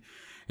routine.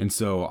 And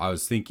so I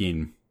was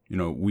thinking,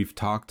 we've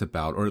talked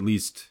about, or at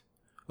least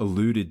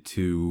alluded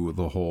to,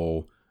 the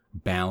whole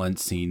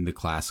balancing the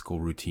classical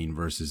routine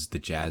versus the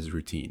jazz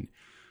routine.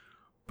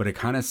 But it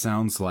kind of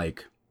sounds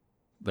like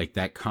like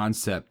that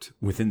concept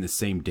within the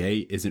same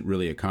day isn't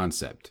really a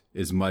concept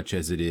as much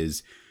as it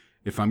is,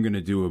 if I'm going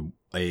to do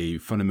a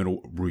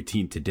fundamental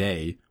routine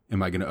today,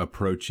 am I going to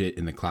approach it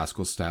in the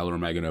classical style or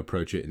am I going to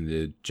approach it in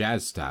the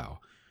jazz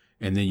style?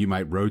 And then you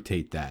might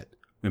rotate that.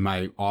 Am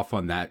I off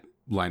on that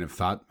line of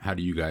thought? How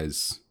do you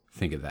guys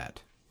think of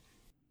that?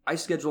 I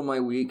schedule my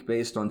week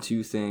based on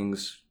two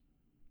things.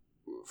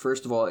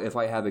 First of all, if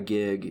I have a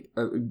gig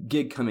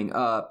coming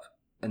up,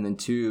 and then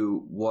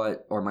two,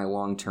 what are my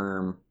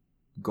long-term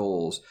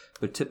goals?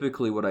 But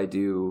typically what I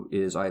do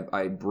is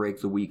I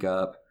break the week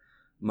up.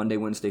 Monday,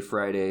 Wednesday,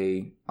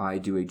 Friday, I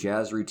do a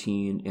jazz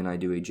routine and I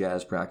do a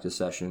jazz practice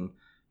session.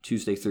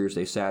 Tuesday,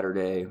 Thursday,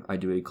 Saturday, I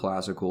do a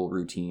classical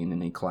routine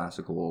and a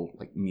classical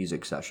like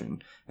music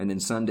session. And then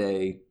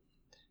Sunday,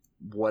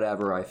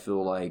 whatever I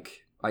feel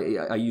like,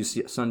 I use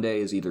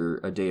Sunday as either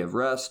a day of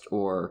rest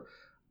or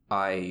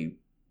I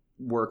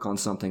work on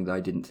something that I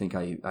didn't think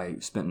I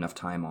spent enough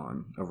time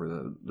on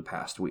over the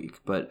past week.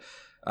 But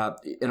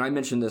and I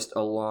mentioned this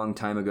a long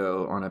time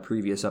ago on a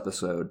previous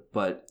episode,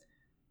 but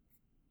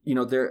you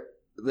know,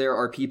 there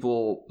are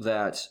people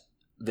that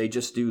they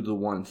just do the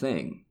one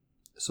thing,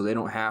 so they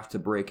don't have to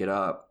break it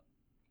up.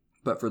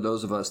 But for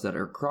those of us that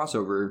are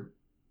crossover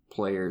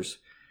players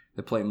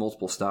that play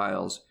multiple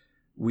styles,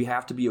 we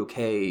have to be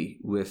okay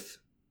with,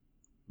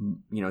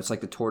 you know, it's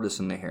like the tortoise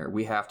and the hare.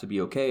 We have to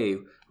be okay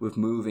with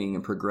moving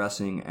and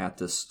progressing at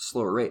this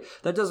slower rate.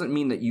 That doesn't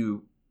mean that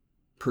you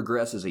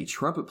progress as a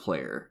trumpet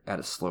player at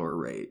a slower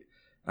rate.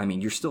 I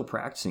mean, you're still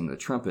practicing the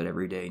trumpet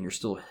every day and you're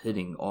still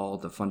hitting all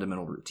the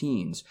fundamental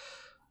routines.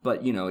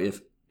 But, you know,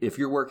 if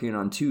you're working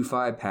on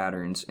 2/5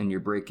 patterns and you're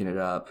breaking it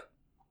up,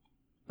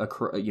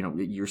 you know,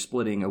 you're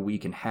splitting a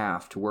week in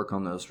half to work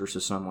on those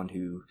versus someone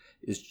who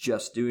is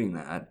just doing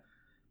that,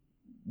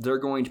 they're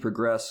going to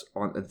progress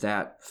on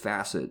that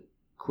facet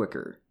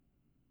quicker.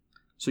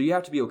 So you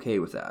have to be okay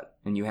with that.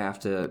 And you have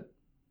to,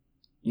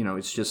 you know,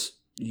 it's just,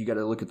 you got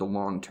to look at the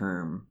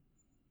long-term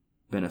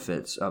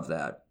benefits of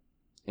that.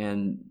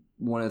 And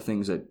one of the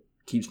things that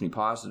keeps me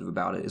positive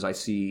about it is I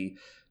see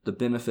the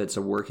benefits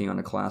of working on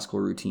a classical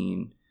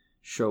routine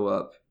show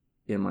up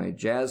in my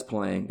jazz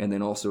playing, and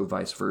then also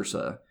vice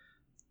versa.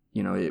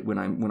 You know, when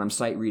I'm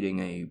sight reading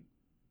a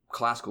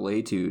classical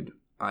etude,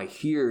 I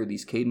hear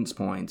these cadence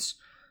points.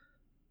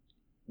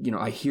 You know,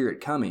 I hear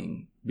it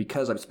coming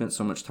because I've spent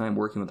so much time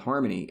working with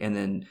harmony, and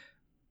then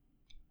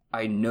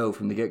I know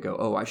from the get-go,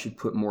 oh, I should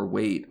put more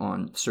weight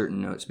on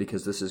certain notes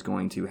because this is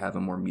going to have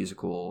a more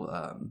musical,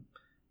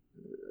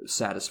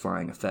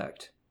 satisfying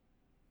effect.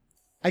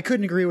 I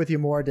couldn't agree with you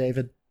more,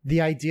 David.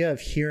 The idea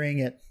of hearing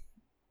it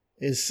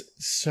is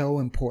so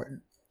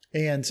important.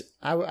 And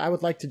I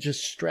would like to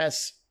just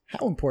stress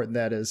how important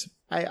that is.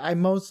 I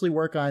mostly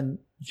work on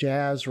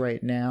jazz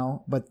right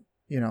now, but,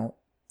 you know,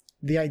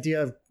 the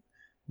idea of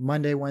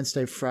Monday,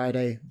 Wednesday,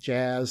 Friday,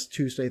 jazz,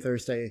 Tuesday,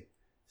 Thursday,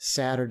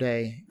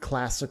 Saturday,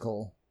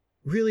 classical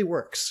really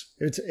works.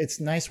 It's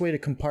a nice way to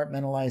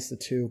compartmentalize the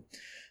two.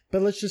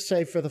 But let's just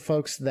say for the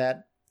folks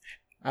that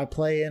I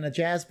play in a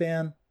jazz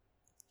band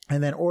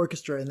and then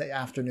orchestra in the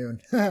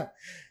afternoon,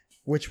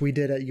 which we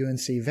did at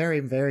UNC very,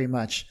 very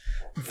much.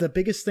 The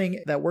biggest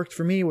thing that worked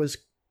for me was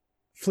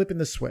flipping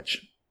the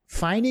switch.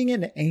 Finding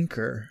an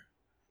anchor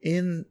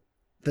in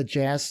the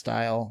jazz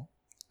style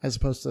as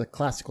opposed to the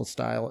classical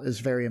style is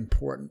very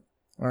important.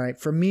 All right.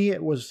 For me,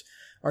 it was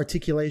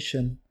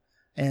articulation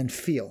and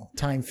feel,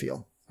 time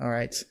feel. All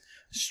right.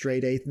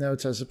 Straight eighth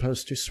notes as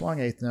opposed to swung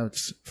eighth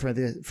notes for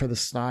the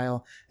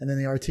style. And then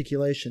the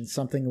articulation,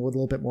 something with a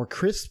little bit more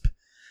crisp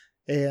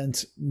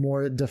and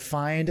more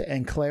defined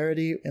and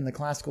clarity in the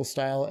classical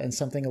style, and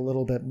something a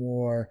little bit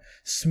more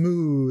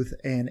smooth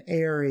and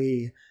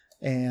airy,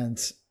 and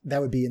that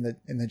would be in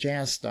the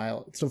jazz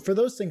style. So for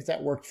those things,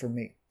 that worked for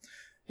me.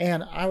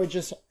 And I would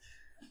just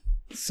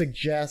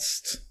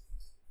suggest,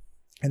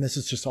 and this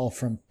is just all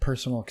from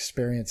personal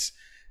experience,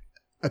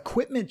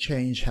 equipment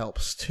change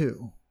helps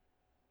too.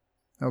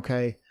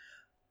 Okay.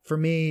 For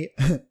me,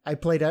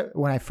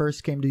 when I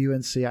first came to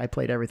UNC, I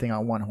played everything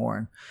on one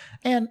horn.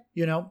 And,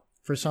 you know,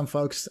 for some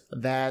folks,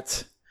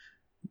 that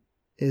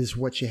is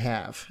what you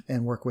have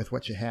and work with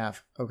what you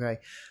have. Okay.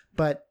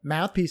 But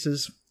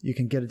mouthpieces, you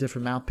can get a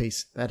different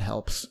mouthpiece. That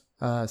helps.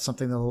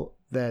 Something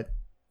that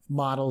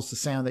models the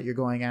sound that you're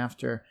going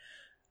after.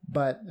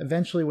 But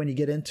eventually when you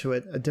get into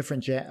it,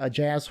 a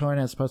jazz horn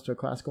as opposed to a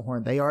classical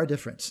horn, they are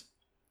different.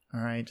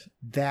 All right.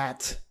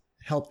 That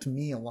helped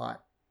me a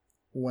lot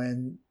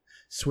when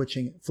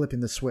flipping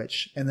the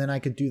switch. And then I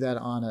could do that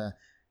on a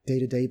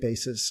day-to-day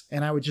basis.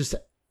 And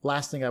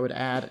last thing I would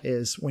add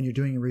is when you're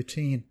doing a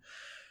routine,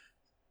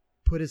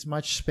 put as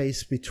much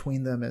space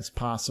between them as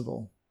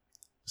possible.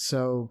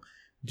 So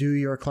do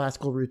your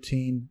classical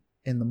routine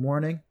in the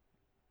morning,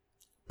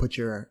 put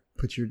your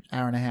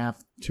hour and a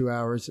half, 2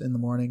 hours in the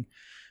morning,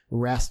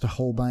 rest a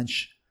whole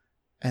bunch,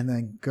 and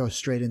then go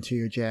straight into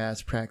your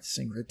jazz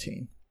practicing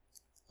routine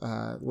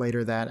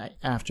later that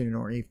afternoon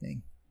or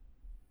evening.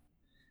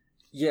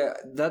 Yeah,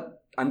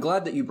 I'm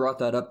glad that you brought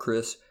that up,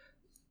 Chris.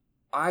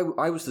 I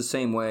was the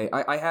same way.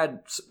 I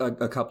had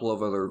a couple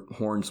of other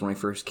horns when I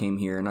first came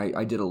here, and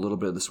I did a little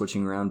bit of the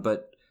switching around.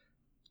 But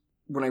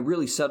when I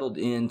really settled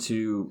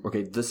into,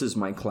 okay, this is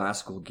my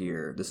classical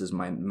gear, this is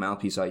my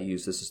mouthpiece I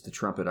use, this is the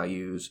trumpet I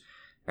use,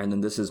 and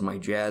then this is my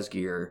jazz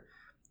gear.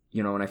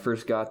 You know, when I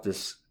first got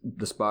this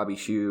Bobby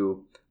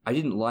Shoe, I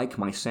didn't like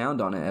my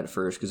sound on it at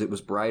first because it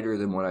was brighter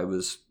than what I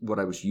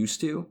was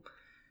used to.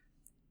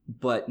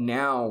 But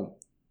now,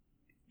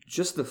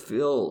 just the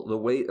feel, the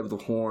weight of the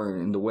horn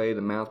and the way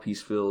the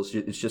mouthpiece feels,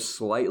 it's just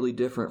slightly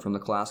different from the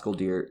classical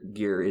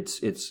gear.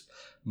 It's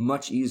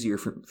much easier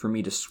for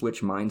me to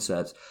switch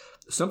mindsets.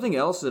 Something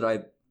else that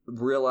I've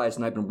realized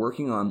and I've been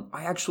working on,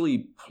 I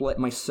actually play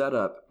my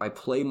setup. I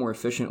play more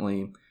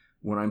efficiently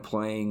when I'm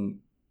playing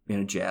in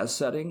a jazz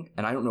setting,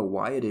 and I don't know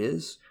why it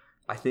is.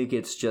 I think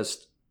it's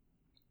just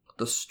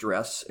the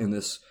stress and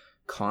this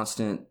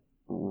constant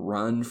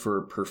run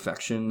for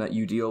perfection that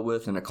you deal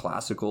with in a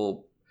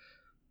classical,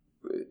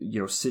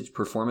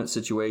 performance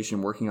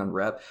situation, working on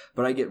rep,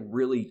 but I get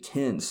really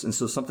tense. And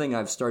so something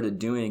I've started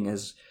doing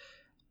is,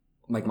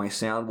 like, my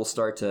sound will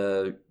start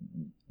to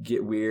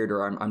get weird,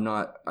 or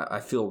I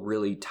feel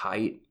really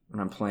tight when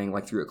I'm playing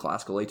like through a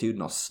classical etude,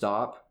 and I'll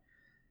stop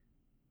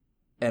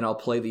and I'll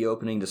play the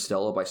opening to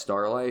Stella by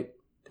Starlight,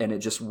 and it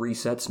just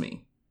resets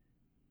me.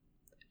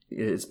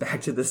 It's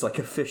back to this like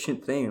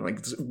efficient thing. Like,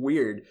 it's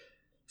weird.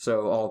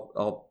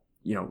 So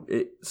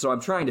so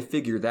I'm trying to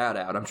figure that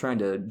out. I'm trying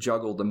to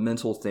juggle the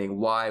mental thing.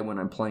 Why, when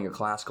I'm playing a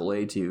classical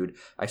etude,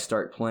 I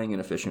start playing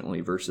inefficiently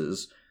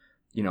versus,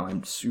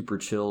 I'm super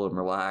chill and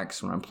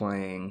relaxed when I'm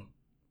playing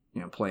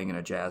in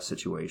a jazz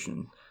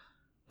situation.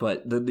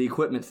 But the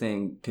equipment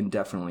thing can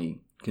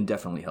definitely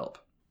help.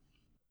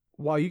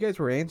 While you guys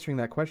were answering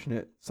that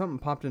question, something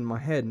popped in my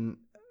head, and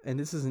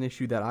this is an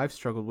issue that I've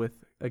struggled with,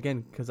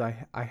 again, because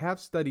I have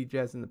studied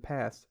jazz in the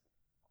past,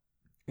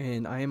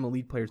 and I am a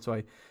lead player, so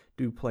I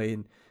do play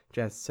in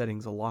jazz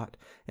settings a lot,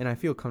 and I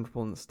feel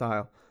comfortable in the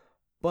style.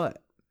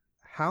 But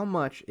how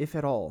much, if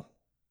at all,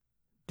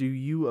 do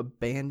you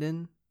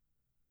abandon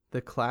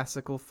the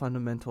classical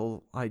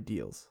fundamental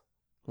ideals,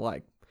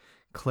 like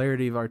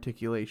clarity of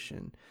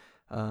articulation,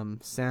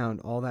 sound,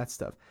 all that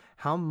stuff?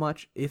 How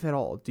much, if at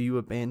all, do you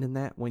abandon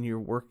that when you're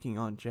working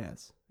on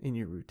jazz in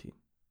your routine?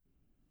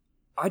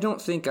 I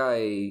don't think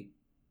I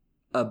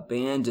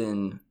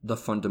abandon the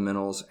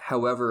fundamentals.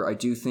 However, I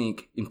do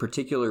think, in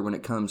particular when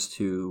it comes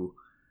to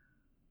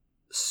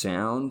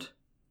sound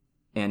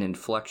and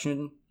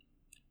inflection,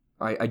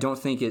 I don't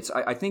think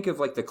I think of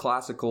like the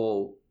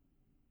classical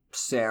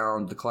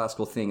sound, the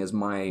classical thing, as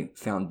my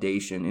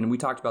foundation. And we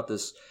talked about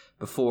this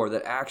before,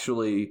 that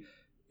actually,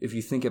 if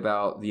you think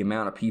about the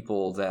amount of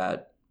people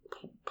that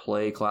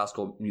play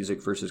classical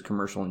music versus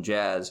commercial and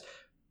jazz,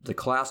 the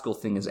classical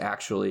thing is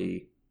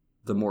actually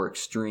the more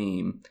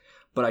extreme.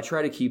 But I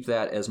try to keep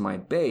that as my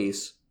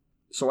base.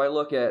 So I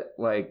look at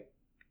like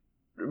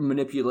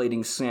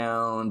manipulating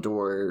sound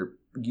or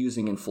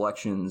using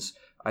inflections.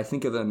 I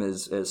think of them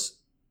as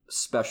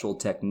special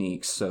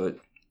techniques. So,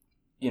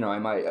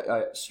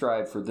 I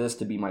strive for this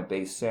to be my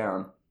base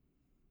sound.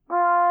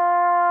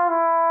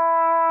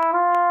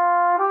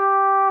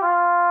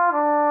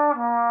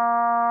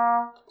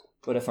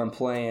 But if I'm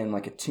playing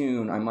like a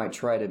tune, I might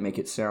try to make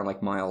it sound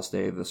like Miles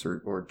Davis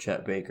or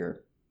Chet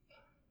Baker.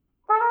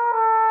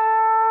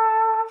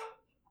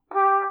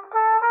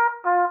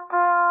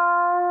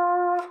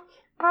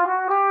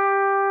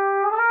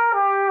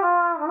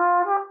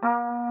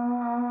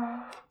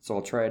 So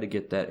I'll try to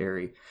get that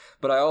airy.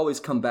 But I always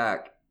come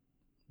back,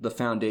 the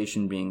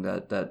foundation being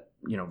that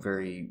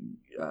very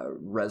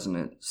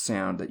resonant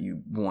sound that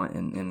you want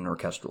in an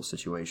orchestral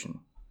situation.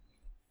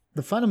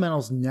 The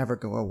fundamentals never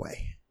go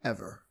away,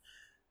 ever.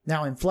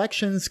 Now,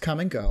 inflections come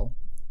and go,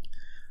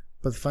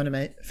 but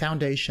the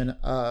foundation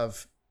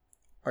of,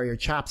 are your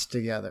chops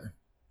together?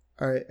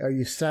 Are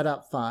you set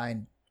up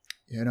fine?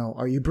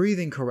 Are you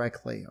breathing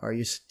correctly? Are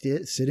you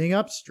sitting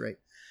up straight?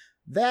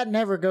 That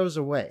never goes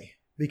away,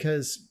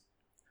 because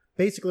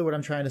basically what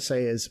I'm trying to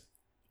say is,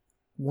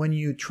 when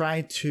you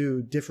try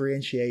to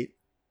differentiate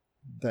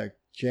the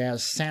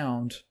jazz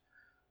sound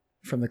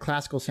from the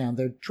classical sound,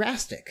 they're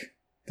drastic.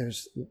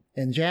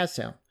 In jazz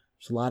sound,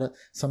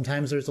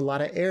 sometimes there's a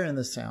lot of air in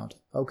the sound.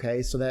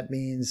 Okay, so that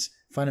means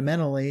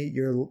fundamentally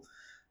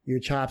your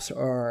chops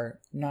are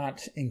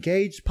not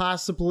engaged,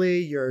 possibly.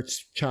 Your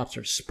chops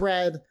are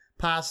spread,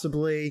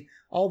 possibly.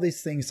 All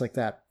these things like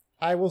that.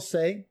 I will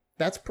say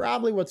that's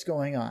probably what's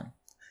going on.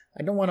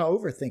 I don't want to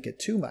overthink it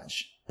too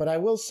much, but I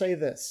will say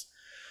this.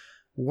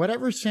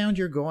 Whatever sound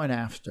you're going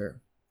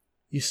after,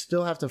 you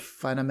still have to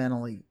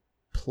fundamentally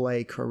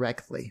play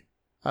correctly.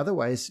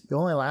 Otherwise, you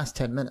only last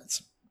 10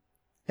 minutes.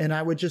 And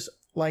I would just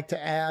like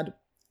to add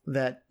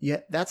that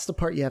that's the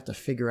part you have to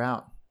figure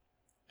out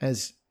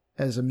as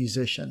a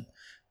musician,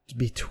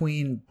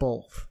 between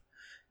both,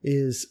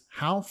 is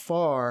how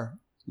far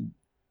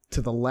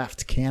to the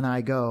left can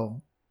I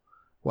go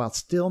while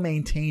still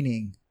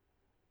maintaining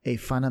a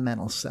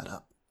fundamental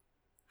setup?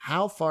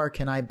 How far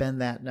can I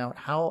bend that note?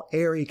 How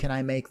airy can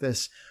I make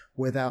this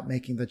without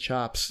making the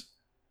chops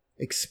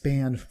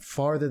expand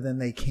farther than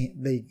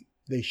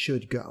they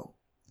should go.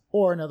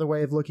 Or another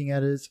way of looking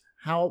at it is,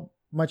 how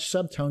much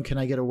subtone can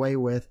I get away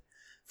with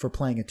for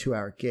playing a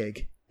 2-hour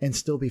gig and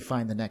still be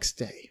fine the next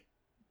day?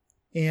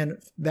 And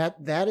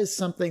that is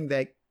something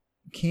that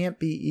can't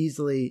be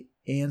easily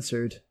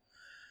answered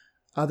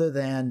other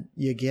than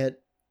you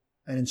get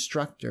an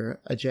instructor,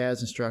 a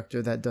jazz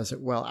instructor that does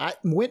it well.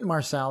 Wynton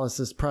Marsalis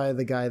is probably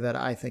the guy that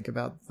I think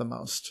about the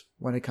most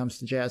when it comes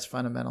to jazz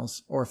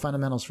fundamentals, or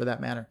fundamentals for that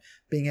matter,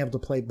 being able to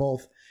play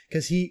both,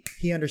 because he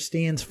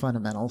understands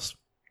fundamentals,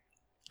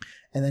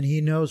 and then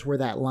he knows where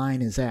that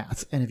line is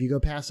at. And if you go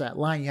past that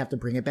line, you have to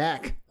bring it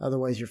back.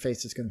 Otherwise, your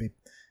face is going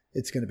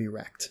to be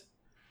wrecked.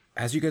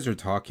 As you guys are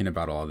talking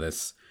about all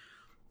this,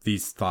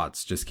 these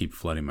thoughts just keep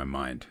flooding my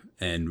mind.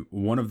 And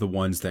one of the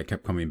ones that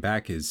kept coming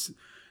back is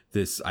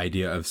this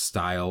idea of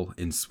style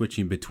and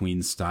switching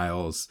between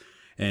styles,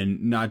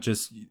 and not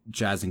just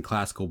jazz and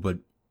classical, but,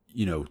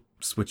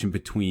 switching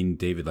between,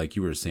 David, like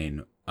you were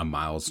saying, a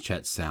Miles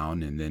Chet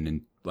sound and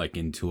then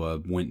into a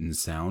Wynton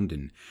sound.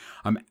 And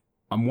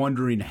I'm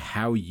wondering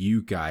how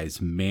you guys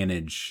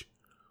manage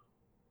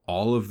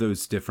all of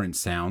those different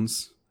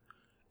sounds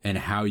and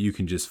how you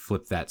can just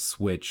flip that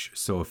switch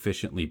so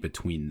efficiently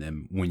between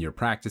them when you're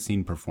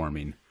practicing,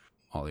 performing,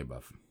 all the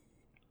above.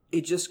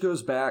 It just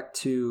goes back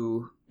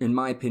to, in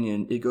my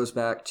opinion, it goes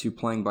back to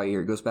playing by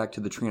ear. It goes back to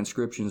the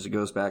transcriptions. It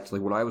goes back to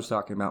what I was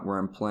talking about, where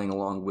I'm playing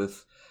along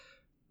with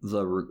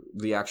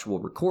the actual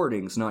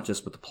recordings, not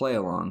just with the play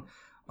along.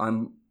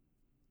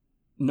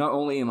 Not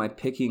only am I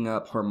picking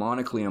up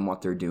harmonically on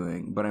what they're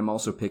doing, but I'm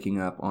also picking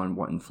up on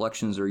what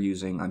inflections they're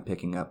using. I'm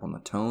picking up on the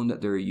tone that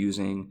they're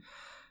using,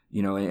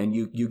 and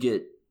you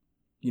get,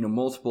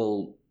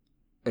 multiple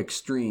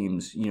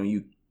extremes.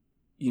 You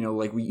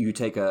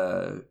take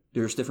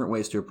there's different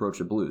ways to approach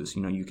the blues.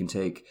 You can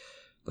take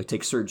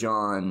Sir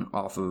John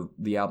off of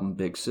the album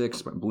Big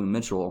Six by Blue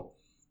Mitchell.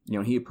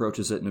 He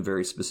approaches it in a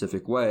very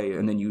specific way.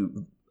 And then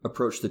you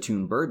approach the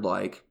tune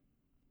Birdlike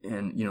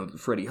and,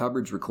 Freddie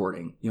Hubbard's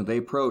recording. They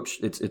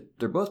approach,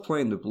 they're both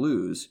playing the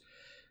blues,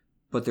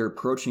 but they're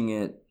approaching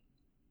it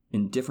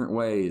in different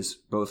ways,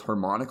 both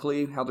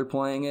harmonically, how they're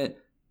playing it,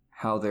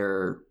 how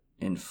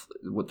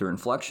what their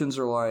inflections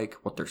are like,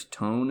 what their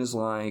tone is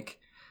like.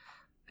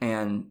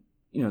 And,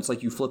 it's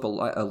like you flip a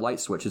light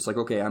switch. It's like,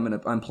 okay,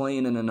 I'm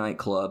playing in a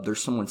nightclub.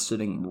 There's someone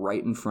sitting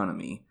right in front of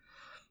me.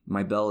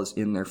 My bell is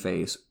in their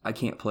face. I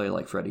can't play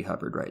like Freddie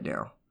Hubbard right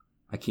now.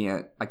 I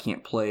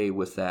can't play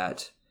with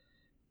that,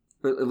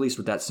 or at least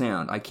with that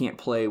sound. I can't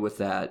play with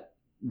that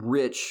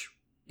rich,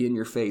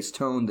 in-your-face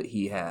tone that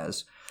he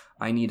has.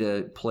 I need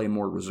to play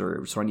more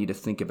reserved. So I need to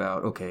think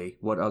about, okay,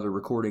 what other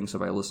recordings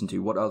have I listened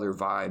to? What other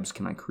vibes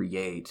can I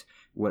create?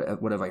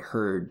 What have I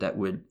heard that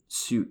would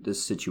suit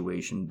this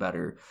situation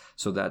better?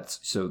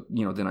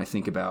 Then I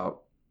think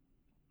about,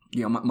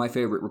 my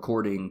favorite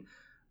recording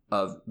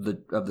of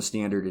the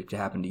standard to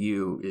happen to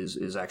you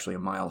is actually a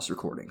Miles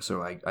recording.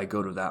 So I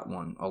go to that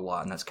one a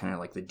lot, and that's kind of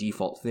like the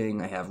default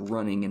thing I have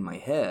running in my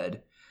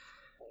head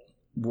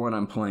when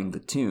I'm playing the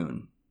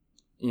tune.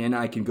 And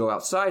I can go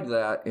outside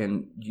that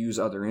and use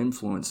other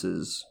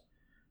influences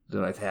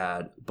that I've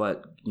had,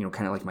 but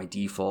kind of like my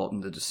default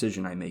and the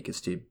decision I make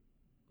is to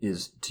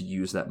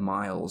use that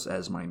Miles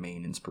as my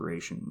main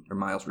inspiration, or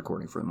Miles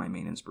recording for my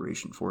main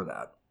inspiration for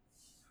that.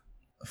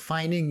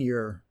 Finding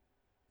your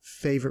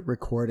favorite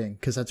recording,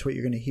 because that's what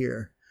you're going to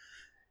hear,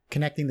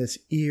 connecting this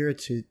ear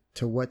to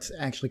what's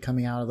actually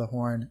coming out of the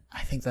horn,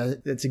 I think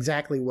that's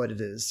exactly what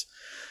it is.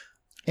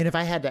 And if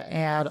I had to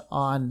add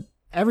on,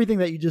 everything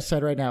that you just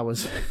said right now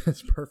is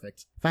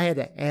perfect. If I had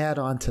to add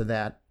on to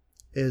that,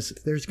 is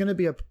there's going to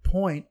be a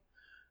point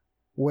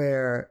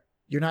where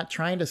you're not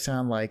trying to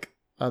sound like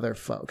other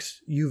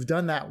folks. You've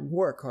done that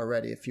work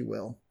already, if you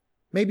will.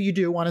 Maybe you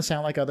do want to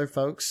sound like other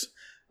folks,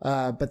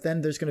 but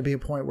then there's going to be a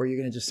point where you're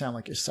going to just sound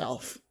like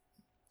yourself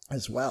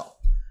as well.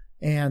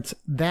 And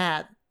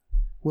that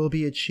will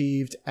be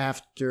achieved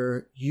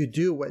after you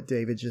do what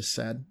David just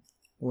said,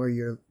 where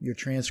you're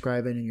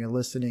transcribing and you're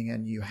listening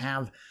and you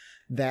have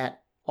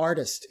that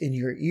artist in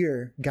your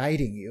ear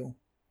guiding you.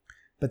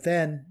 But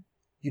then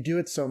you do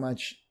it so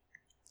much,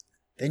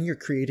 then you're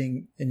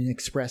creating and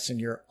expressing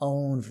your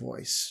own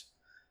voice,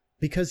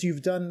 because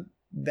you've done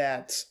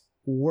that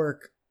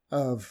work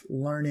of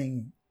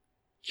learning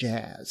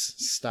jazz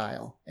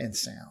style and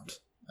sound.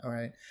 All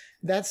right.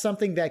 That's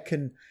something that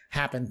can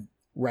happen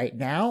right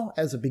now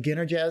as a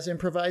beginner jazz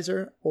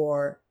improviser,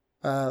 or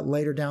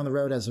later down the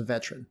road as a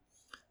veteran,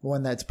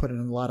 one that's putting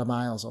a lot of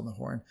miles on the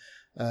horn,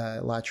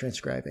 a lot of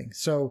transcribing.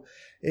 So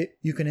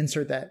you can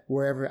insert that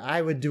wherever.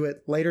 I would do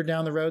it later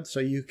down the road so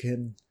you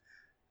can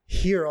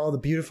hear all the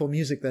beautiful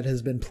music that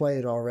has been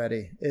played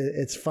already.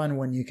 It's fun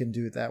when you can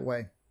do it that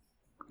way.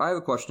 I have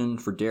a question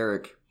for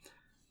Derek.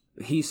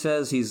 He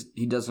says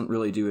he doesn't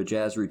really do a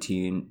jazz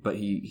routine, but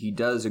he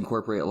does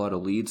incorporate a lot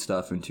of lead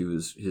stuff into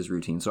his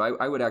routine. So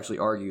I would actually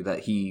argue that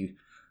he,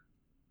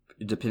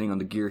 depending on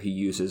the gear he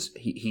uses,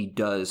 he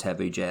does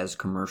have a jazz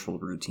commercial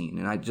routine.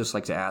 And I'd just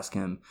like to ask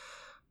him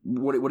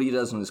what he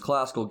does on his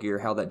classical gear,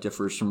 how that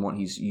differs from what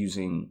he's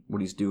using,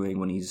 what he's doing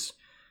when he's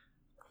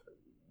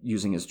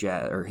using his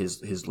jazz or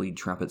his lead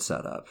trumpet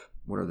setup?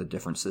 What are the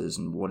differences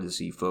and what is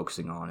he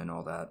focusing on and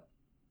all that?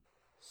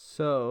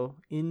 So,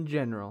 in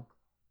general,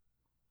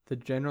 the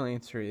general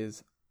answer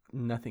is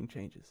nothing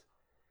changes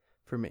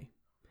for me.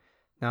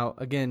 Now,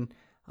 again,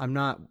 I'm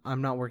not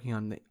working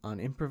on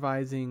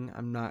improvising.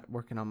 I'm not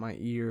working on my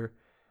ear,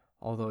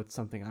 although it's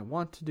something I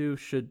want to do,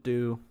 should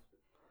do.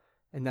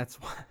 And that's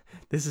why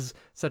this is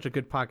such a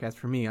good podcast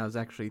for me. I was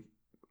actually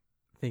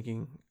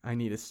thinking I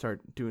need to start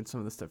doing some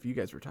of the stuff you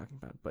guys were talking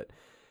about. But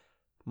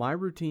my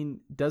routine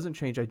doesn't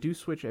change. I do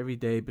switch every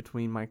day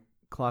between my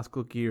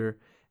classical gear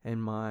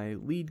and my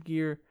lead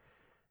gear.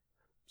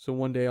 So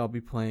one day I'll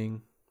be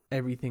playing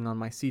everything on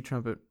my C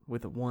trumpet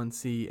with a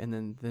 1C, and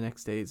then the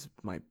next day is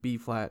my B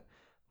flat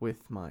with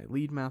my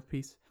lead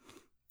mouthpiece.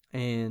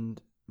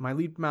 And my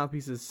lead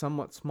mouthpiece is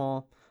somewhat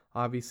small,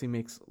 obviously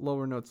makes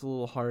lower notes a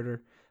little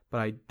harder, but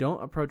I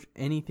don't approach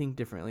anything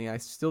differently. I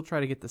still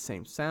try to get the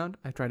same sound.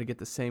 I try to get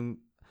the same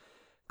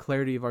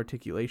clarity of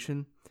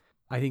articulation.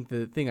 I think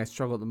the thing I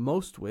struggle the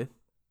most with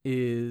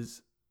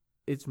is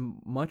it's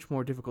much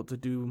more difficult to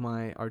do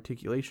my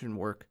articulation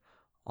work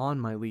on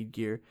my lead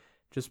gear,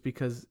 just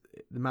because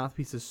the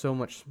mouthpiece is so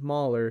much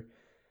smaller.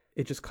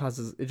 It just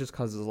causes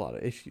a lot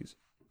of issues.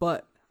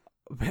 But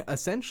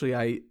essentially,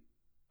 I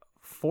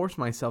force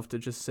myself to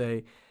just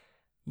say,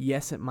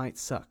 yes, it might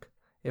suck.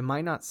 It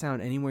might not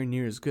sound anywhere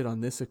near as good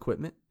on this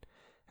equipment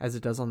as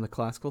it does on the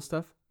classical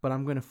stuff, but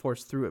I'm going to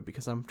force through it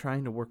because I'm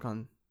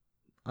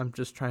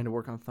just trying to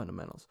work on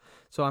fundamentals.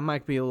 So I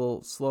might be a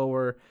little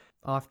slower.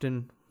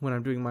 Often when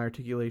I'm doing my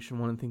articulation,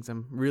 one of the things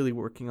I'm really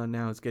working on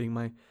now is getting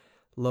my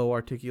low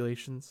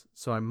articulations.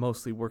 So I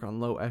mostly work on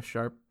low F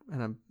sharp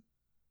and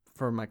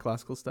for my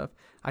classical stuff.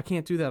 I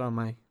can't do that on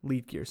my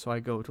lead gear, so I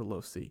go to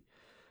low C.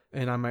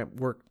 And I might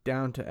work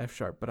down to F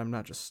sharp, but I'm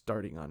not just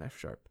starting on F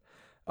sharp.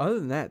 Other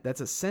than that,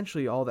 that's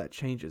essentially all that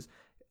changes.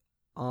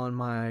 On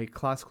my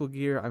classical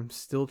gear, I'm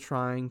still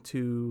trying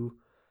to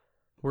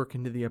work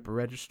into the upper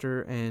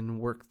register and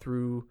work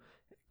through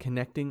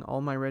connecting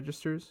all my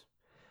registers.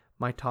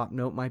 My top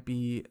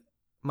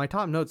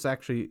note's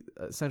actually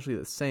essentially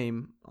the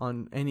same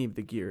on any of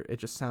the gear. It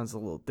just sounds a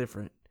little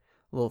different,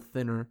 a little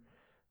thinner,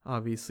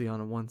 obviously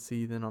on a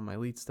 1C than on my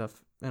lead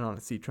stuff and on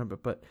a C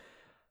trumpet. But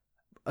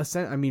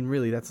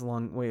really, that's a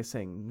long way of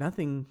saying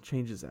nothing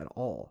changes at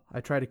all. I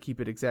try to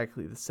keep it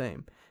exactly the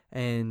same,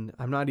 and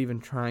I'm not even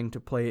trying to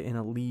play it in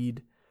a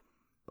lead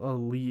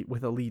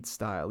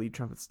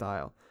trumpet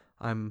style.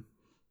 I'm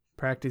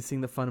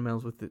practicing the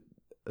fundamentals with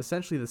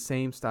essentially the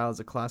same style as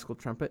a classical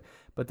trumpet,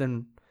 but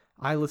then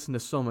I listen to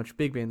so much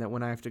big band that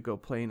when I have to go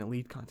play in a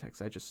lead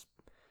context, I just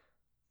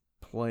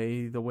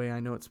play the way I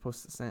know it's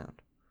supposed to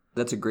sound.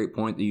 That's a great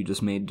point that you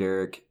just made,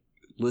 Derek.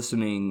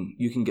 Listening,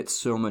 you can get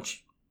so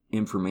much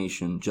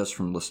information just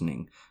from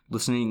listening.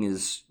 Listening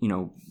is,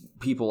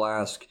 people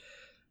ask,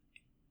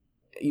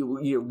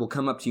 will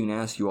come up to you and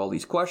ask you all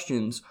these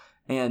questions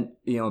and,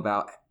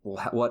 about,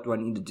 well, what do I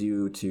need to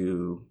do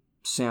to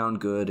sound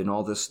good and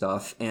all this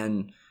stuff.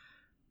 And,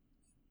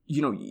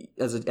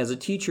 as a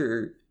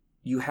teacher,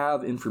 you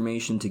have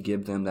information to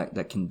give them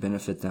that can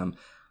benefit them.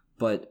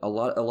 But a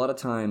lot of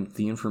time,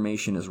 the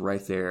information is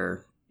right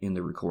there in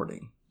the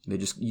recording. They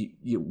just,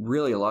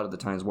 really a lot of the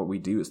times what we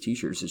do as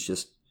teachers is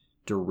just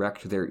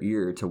direct their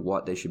ear to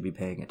what they should be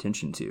paying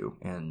attention to.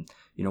 And,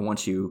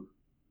 once you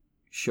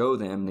show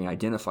them, they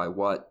identify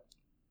what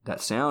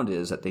that sound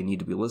is that they need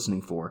to be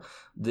listening for,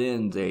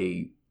 then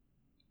they,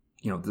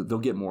 they'll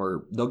get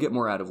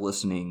more out of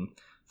listening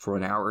for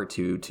an hour or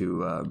two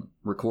to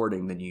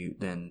recording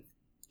than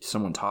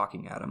someone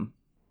talking at them.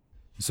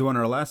 So on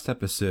our last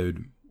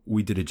episode,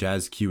 we did a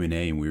jazz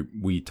Q&A and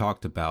we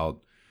talked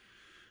about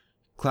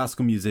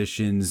classical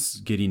musicians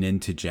getting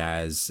into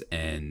jazz,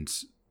 and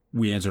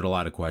we answered a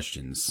lot of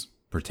questions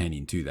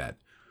pertaining to that.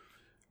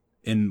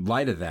 In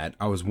light of that,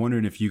 I was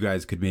wondering if you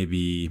guys could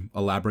maybe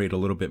elaborate a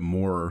little bit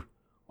more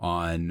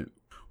on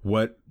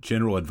what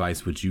general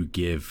advice would you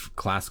give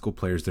classical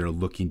players that are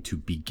looking to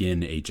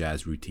begin a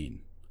jazz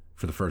routine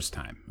for the first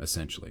time,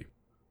 essentially?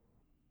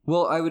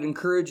 Well, I would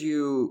encourage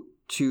you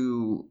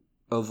to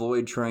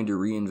avoid trying to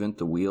reinvent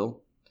the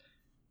wheel.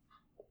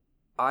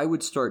 I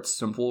would start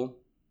simple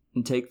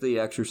and take the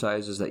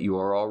exercises that you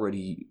are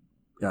already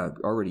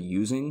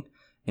using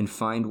and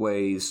find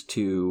ways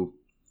to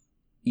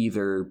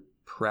either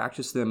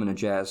practice them in a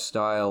jazz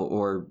style,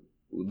 or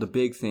the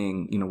big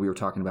thing, we were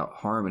talking about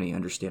harmony,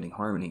 understanding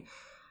harmony.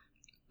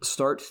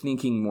 Start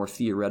thinking more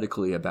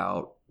theoretically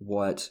about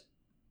what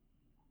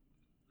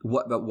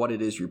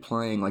it is you're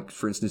playing. Like,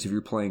 for instance, if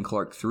you're playing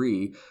Clark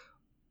 3,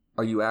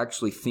 are you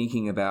actually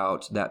thinking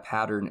about that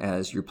pattern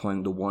as you're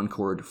playing the 1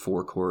 chord,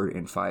 4 chord,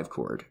 and 5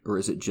 chord? Or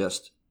is it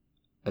just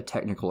a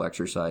technical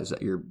exercise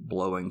that you're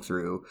blowing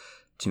through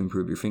to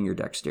improve your finger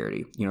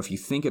dexterity? If you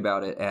think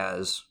about it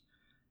as,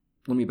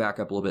 let me back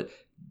up a little bit,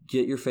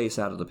 get your face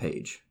out of the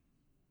page.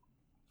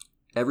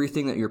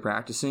 Everything that you're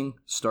practicing,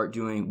 start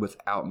doing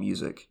without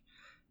music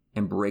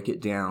and break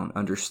it down,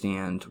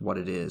 understand what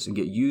it is, and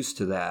get used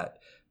to that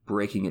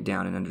breaking it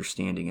down and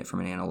understanding it from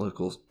an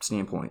analytical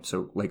standpoint.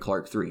 So like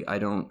Clark 3, I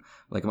don't,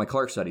 like my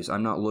Clark studies,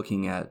 I'm not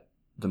looking at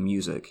the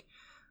music.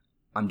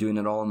 I'm doing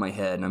it all in my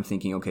head and I'm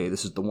thinking, okay,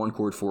 this is the 1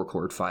 chord, 4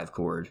 chord, 5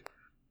 chord,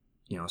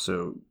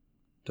 so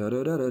there's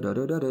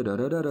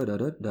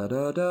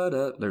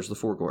the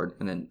 4 chord,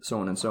 and then so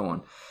on and so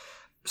on.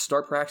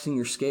 Start practicing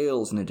your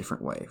scales in a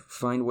different way.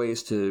 Find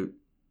ways to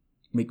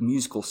make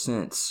musical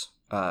sense.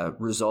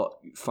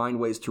 Find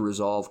ways to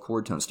resolve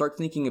chord tones. Start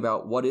thinking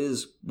about what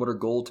are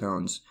gold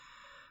tones.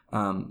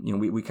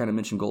 We kind of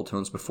mentioned gold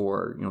tones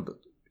before.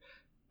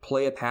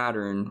 Play a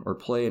pattern or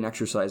play an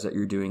exercise that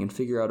you're doing and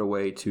figure out a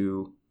way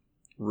to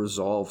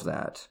resolve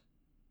that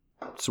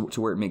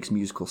to where it makes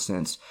musical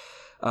sense.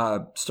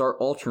 Start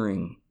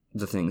altering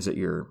the things that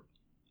you're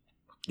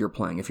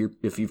playing. If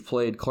you've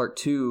played Clark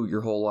 2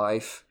 your whole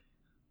life,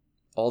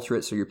 alter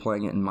it so you're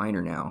playing it in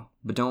minor now.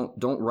 But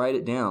don't write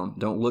it down.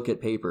 Don't look at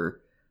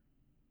paper.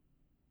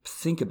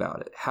 Think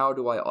about it. How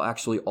do I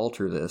actually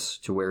alter this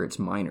to where it's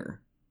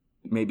minor?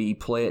 Maybe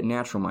play it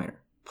natural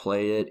minor.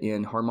 Play it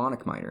in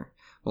harmonic minor.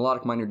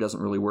 Melodic minor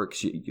doesn't really work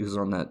because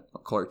on that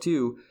Clark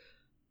 2,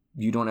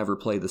 you don't ever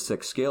play the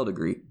 6th scale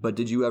degree. But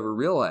did you ever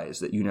realize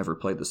that you never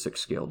played the 6th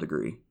scale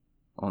degree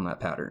on that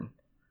pattern?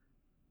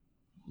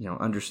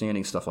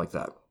 Understanding stuff like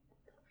that.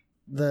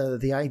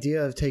 The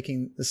idea of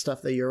taking the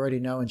stuff that you already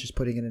know and just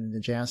putting it in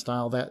the jazz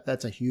style,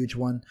 that's a huge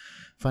one,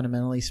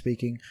 fundamentally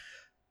speaking.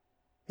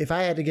 If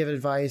I had to give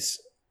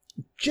advice,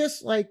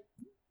 just like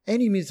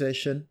any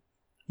musician,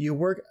 you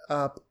work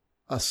up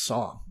a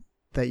song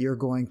that you're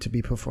going to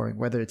be performing,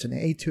 whether it's an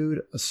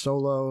etude, a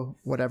solo,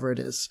 whatever it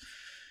is.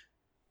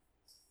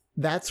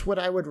 That's what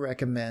I would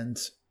recommend.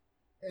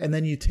 And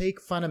then you take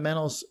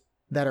fundamentals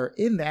that are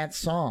in that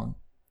song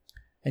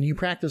and you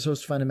practice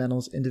those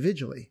fundamentals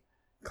individually,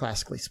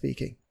 classically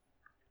speaking.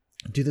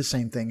 Do the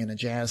same thing in a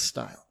jazz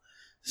style.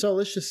 So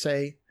let's just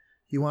say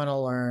you want to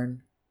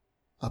learn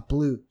a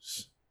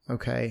blues,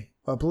 okay?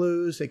 A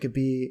blues, it could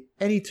be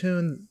any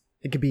tune.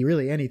 It could be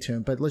really any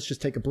tune, but let's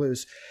just take a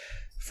blues.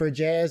 For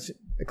jazz,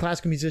 a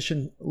classical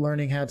musician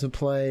learning how to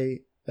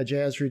play a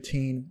jazz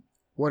routine,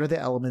 what are the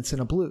elements in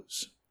a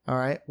blues? All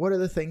right? What are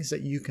the things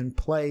that you can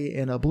play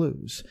in a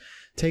blues?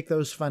 Take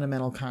those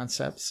fundamental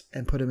concepts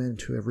and put them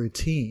into a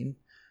routine.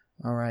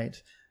 All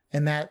right?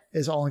 And that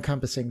is all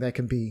encompassing. That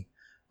can be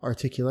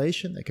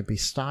articulation, that can be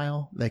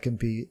style, that can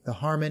be the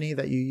harmony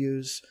that you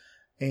use.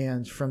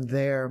 And from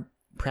there,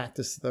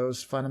 practice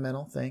those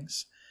fundamental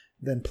things,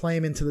 then play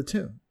them into the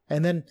tune.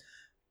 And then,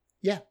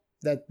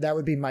 that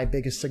would be my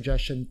biggest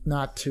suggestion,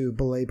 not to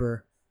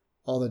belabor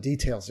all the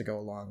details that go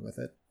along with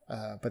it.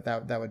 But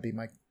that would be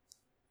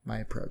my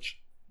approach.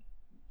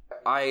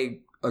 I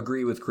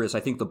agree with Chris. I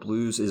think the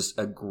blues is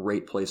a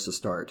great place to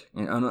start.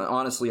 And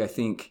honestly, I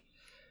think,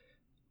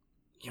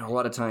 a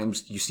lot of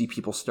times you see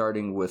people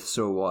starting with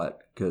So What?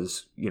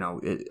 Because,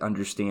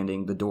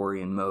 understanding the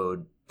Dorian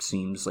mode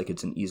seems like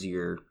it's an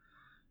easier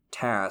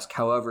task.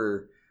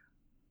 However,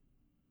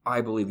 I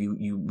believe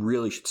you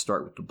really should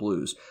start with the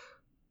blues.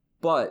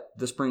 But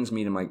this brings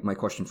me to my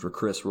question for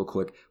Chris real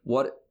quick.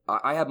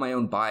 I have my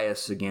own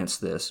bias against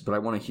this, but I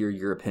want to hear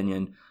your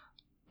opinion.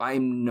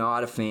 I'm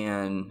not a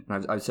fan,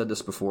 and I've said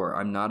this before,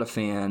 I'm not a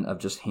fan of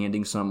just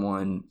handing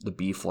someone the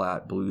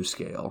B-flat blues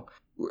scale.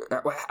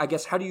 I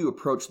guess, how do you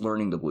approach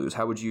learning the blues?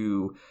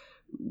 Do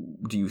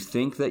you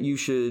think that you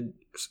should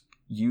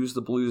use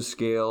the blues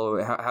scale?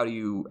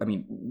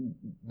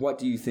 What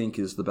do you think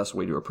is the best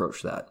way to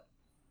approach that?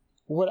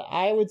 What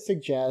I would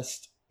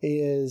suggest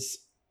is,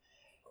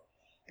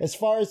 as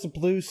far as the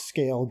blues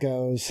scale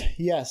goes,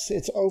 yes,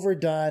 it's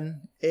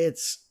overdone.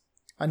 It's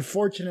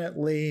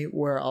unfortunately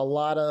where a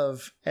lot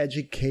of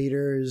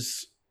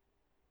educators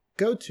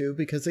go to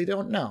because they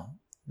don't know.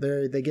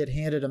 They get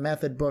handed a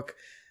method book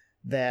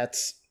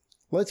that's,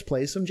 let's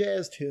play some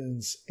jazz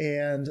tunes,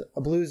 and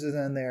a blues is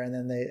in there, and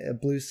then a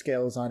blues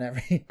scale is on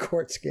every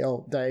chord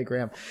scale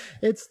diagram.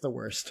 It's the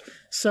worst.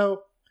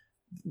 So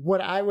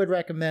what I would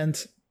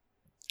recommend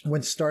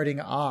when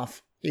starting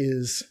off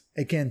is,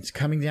 again,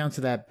 coming down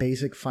to that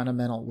basic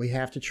fundamental. We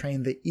have to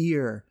train the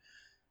ear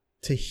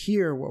to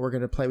hear what we're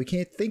going to play. We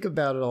can't think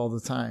about it all the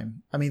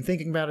time.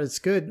 Thinking about it's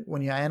good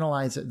when you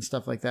analyze it and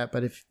stuff like that,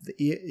 but if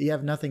you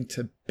have nothing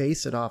to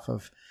base it off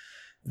of,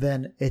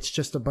 then it's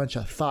just a bunch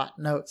of thought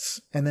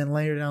notes, and then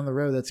later down the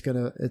road, it's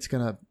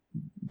gonna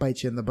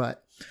bite you in the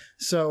butt.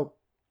 So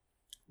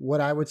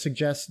what I would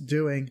suggest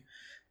doing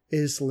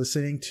is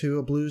listening to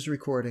a blues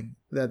recording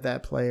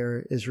that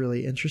player is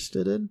really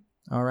interested in.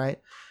 All right.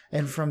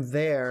 And from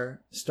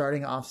there,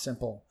 starting off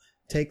simple,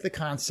 take the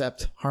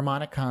concept,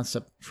 harmonic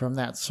concept from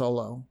that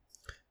solo.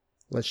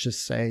 Let's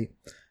just say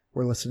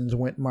we're listening to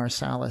Wynton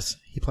Marsalis.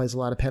 He plays a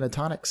lot of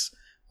pentatonics.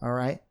 All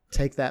right.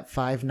 Take that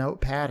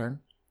 5-note pattern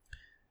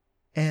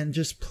and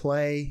just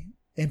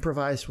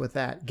improvise with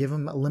that. Give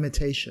him a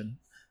limitation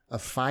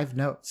of 5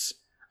 notes.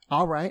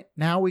 All right.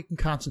 Now we can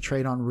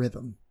concentrate on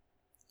rhythm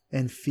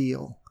and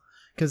feel,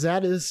 because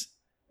that is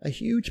a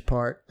huge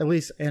part, at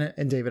least.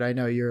 And David, I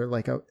know you're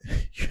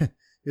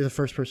you're the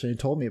first person who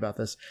told me about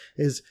this,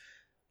 is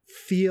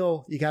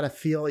feel, you got to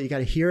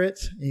hear it,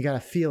 and you got to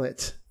feel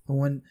it.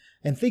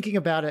 And thinking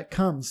about it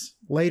comes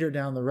later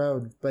down the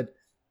road, but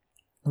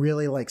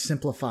really like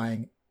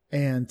simplifying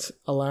and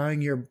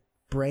allowing your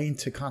brain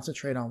to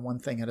concentrate on one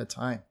thing at a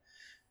time.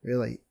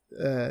 Really,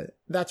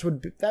 that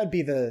would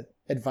be the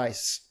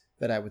advice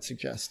that I would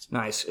suggest.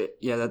 Nice.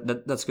 Yeah,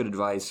 that's good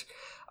advice.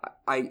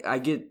 I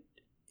get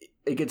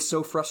it gets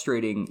so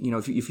frustrating. You know,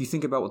 if you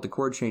think about what the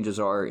chord changes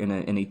are in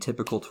a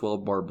typical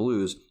 12-bar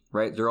blues,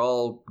 right? They're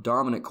all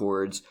dominant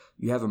chords.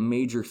 You have a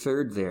major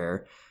third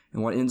there.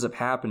 And what ends up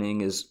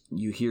happening is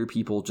you hear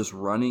people just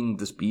running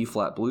this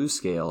B-flat blues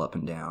scale up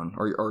and down,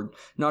 or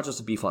not just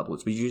a B-flat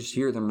blues, but you just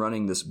hear them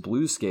running this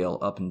blues scale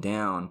up and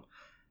down,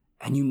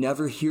 and you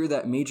never hear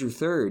that major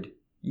third.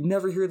 You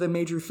never hear the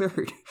major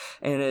third.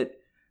 And it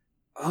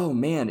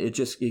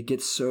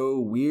gets so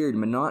weird,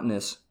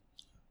 monotonous.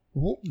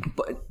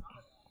 But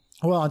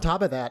well, on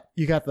top of that,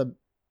 you got the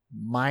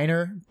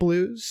minor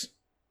blues,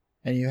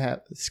 and you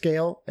have the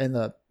scale and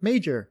the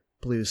major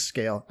blues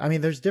scale. I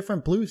mean, there's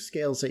different blues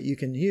scales that you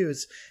can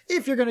use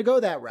if you're going to go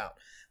that route,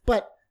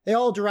 but they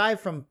all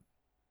derive from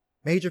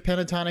major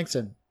pentatonics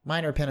and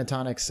minor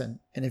pentatonics, and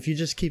if you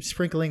just keep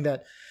sprinkling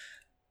that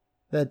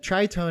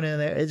tritone in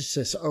there, it's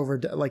just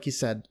like you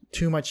said,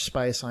 too much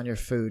spice on your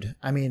food.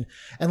 I mean,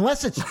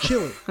 unless it's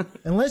chili,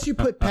 unless you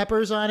put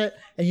peppers on it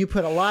and you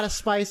put a lot of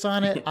spice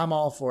on it, I'm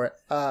all for it.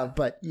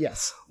 But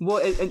yes. Well,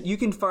 and you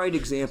can find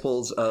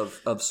examples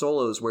of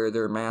solos where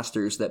there are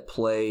masters that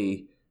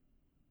play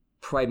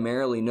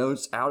primarily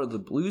notes out of the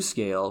blues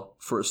scale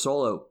for a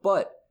solo,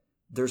 but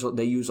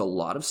they use a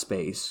lot of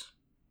space,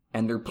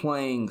 and they're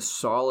playing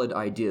solid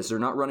ideas. They're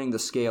not running the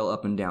scale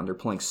up and down. They're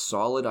playing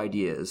solid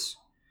ideas,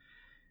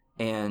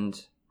 and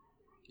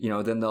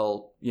then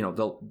they'll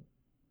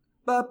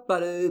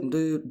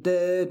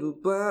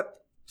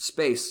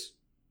space.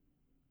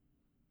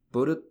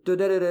 They'll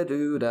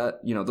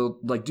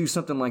like do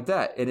something like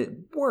that, and it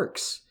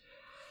works.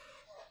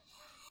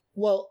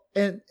 Well,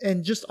 and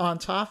just on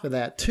top of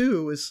that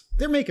too is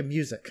they're making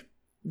music.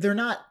 They're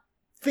not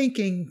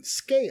thinking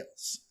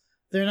scales.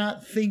 They're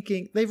not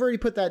thinking. They've already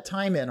put that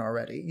time in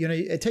already. You know,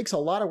 it takes a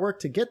lot of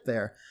work to get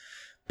there,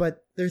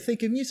 but they're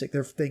thinking music.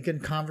 They're thinking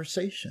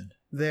conversation.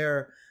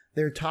 They're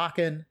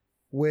talking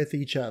with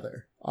each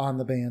other on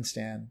the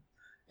bandstand,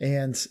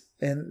 and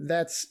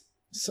that's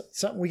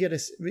something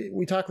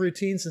we talk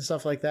routines and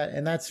stuff like that,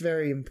 and that's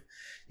very.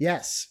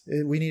 Yes,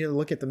 we need to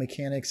look at the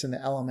mechanics and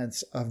the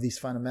elements of these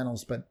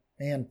fundamentals, but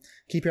man,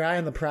 keep your eye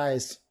on the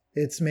prize.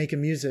 It's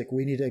making music.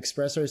 We need to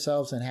express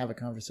ourselves and have a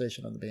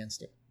conversation on the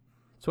bandstand.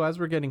 So as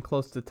we're getting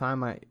close to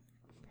time, I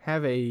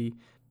have every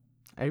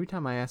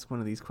time I ask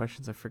one of these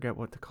questions, I forget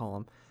what to call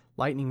them.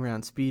 Lightning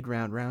round, speed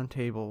round, round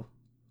table,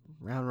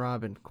 round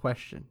robin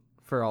question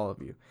for all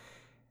of you.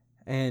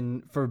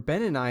 And for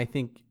Ben and I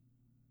think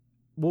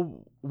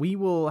we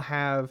will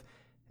have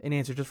an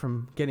answer just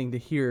from getting to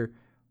hear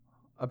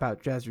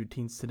about jazz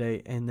routines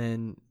today, and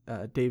then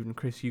Dave and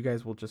Chris, you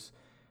guys will just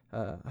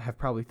have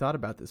probably thought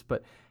about this,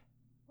 but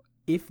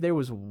if there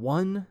was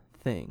one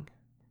thing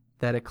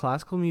that a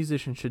classical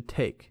musician should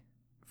take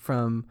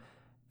from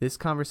this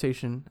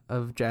conversation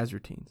of jazz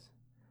routines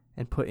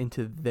and put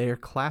into their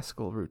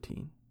classical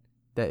routine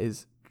that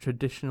is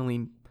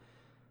traditionally,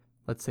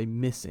 let's say,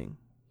 missing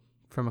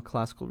from a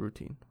classical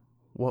routine,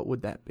 what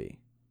would that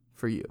be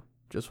for you?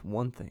 Just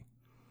one thing.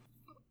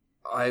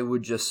 I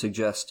would just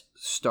suggest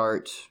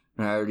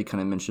and I already kind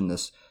of mentioned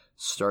this,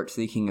 start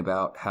thinking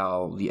about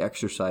how the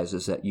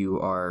exercises that you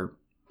are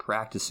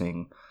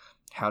practicing,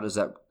 how does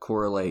that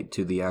correlate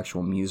to the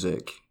actual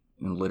music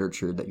and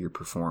literature that you're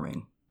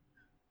performing?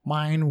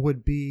 Mine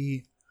would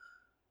be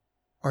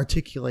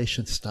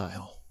articulation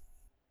style.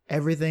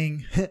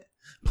 Everything,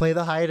 play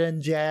the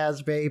Haydn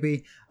jazz,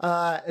 baby.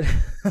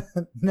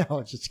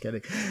 No, just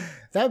kidding.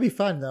 That would be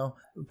fun, though.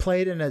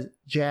 Play it in a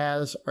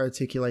jazz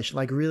articulation,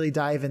 like really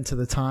dive into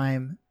the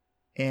time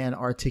and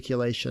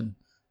articulation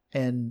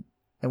and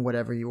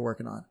whatever you're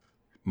working on.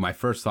 My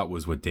first thought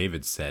was what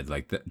David said,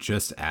 like that,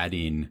 just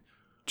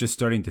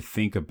starting to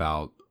think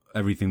about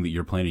everything that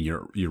you're playing in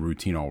your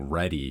routine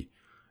already,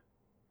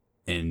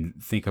 and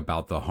think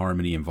about the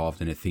harmony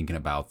involved in it, thinking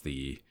about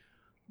the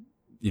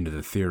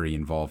theory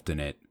involved in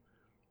it.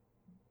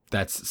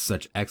 That's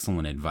such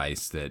excellent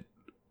advice that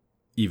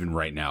even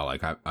right now,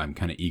 like I'm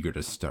kind of eager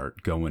to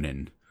start going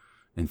and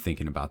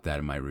thinking about that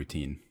in my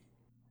routine.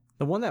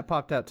 The one that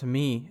popped out to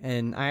me,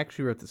 and I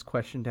actually wrote this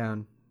question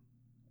down,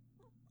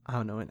 I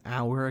don't know, an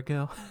hour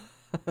ago.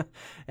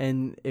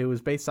 And it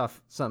was based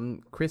off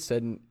something Chris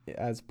said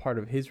as part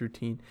of his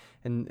routine,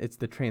 and it's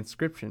the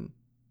transcription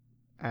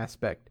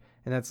aspect,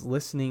 and that's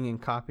listening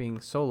and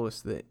copying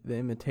soloists, the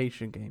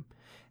imitation game.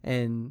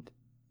 And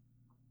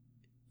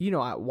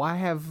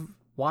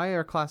why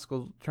are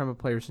classical trumpet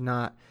players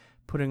not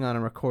putting on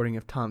a recording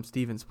of Tom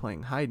Stevens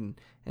playing Haydn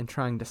and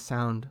trying to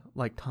sound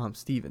like Tom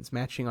Stevens,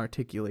 matching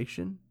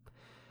articulation,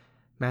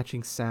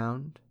 matching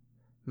sound,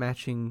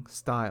 matching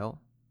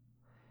style?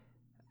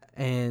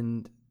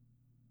 And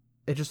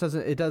it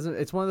doesn't,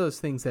 it's one of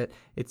those things that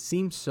it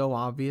seems so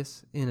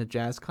obvious in a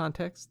jazz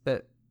context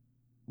that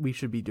we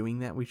should be doing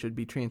that. We should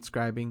be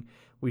transcribing.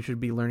 We should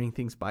be learning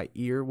things by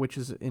ear, which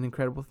is an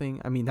incredible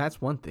thing. I mean, that's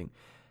one thing.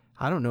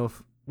 I don't know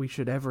if we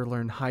should ever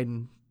learn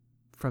Haydn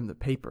from the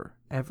paper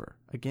ever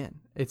again.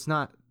 It's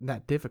not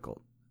that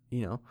difficult,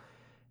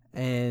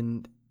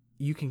 and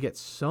you can get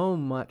so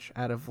much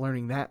out of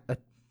learning that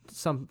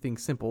something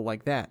simple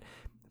like that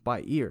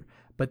by ear.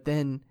 But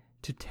then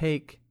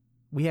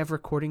we have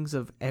recordings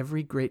of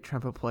every great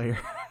trumpet player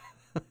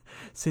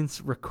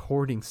since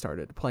recording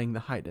started playing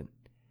the Haydn.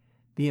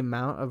 The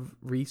amount of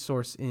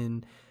resource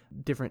in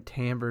different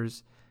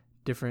timbres,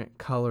 different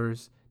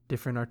colors,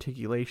 different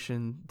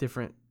articulation,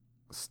 different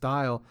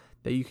style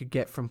that you could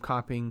get from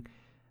copying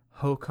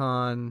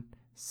Håkan,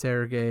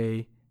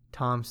 Sergei,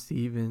 Tom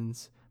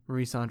Stevens,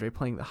 Maurice Andre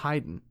playing the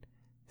Haydn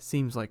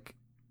seems like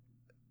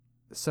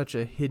such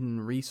a hidden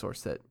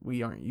resource that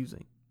we aren't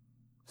using.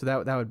 So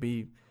that would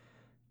be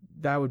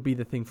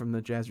the thing from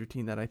the jazz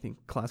routine that I think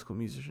classical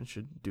musicians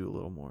should do a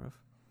little more of.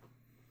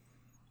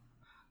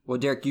 Well,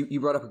 Derek, you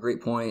brought up a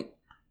great point.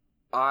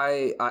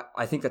 I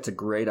think that's a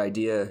great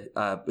idea,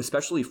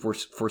 especially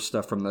for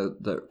stuff from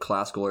the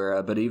classical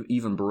era, but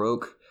even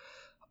Baroque.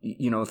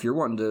 If you're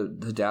wanting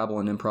to dabble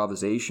in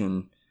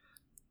improvisation,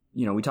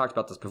 we talked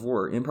about this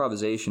before.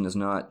 Improvisation is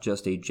not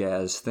just a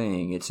jazz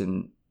thing. It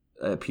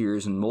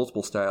appears in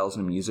multiple styles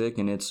in music,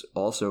 and it's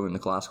also in the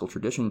classical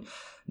tradition.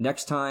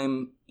 Next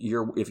time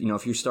if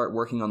you start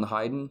working on the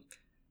Haydn,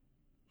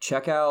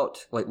 check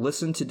out,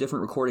 listen to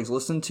different recordings,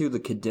 listen to the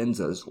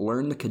cadenzas,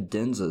 learn the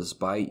cadenzas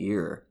by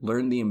ear,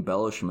 learn the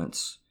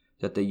embellishments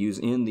that they use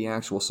in the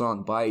actual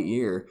song by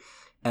ear.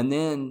 And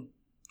then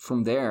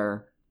from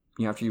there,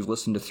 after you've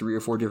listened to 3 or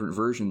 4 different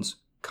versions,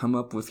 come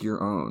up with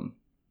your own.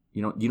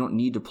 You don't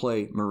need to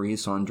play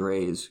Maurice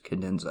Andre's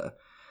cadenza.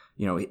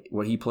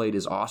 What he played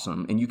is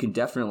awesome, and you can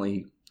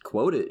definitely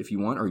quote it if you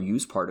want or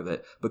use part of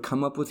it, but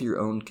come up with your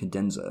own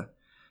cadenza.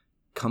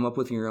 Come up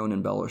with your own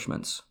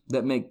embellishments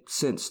that make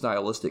sense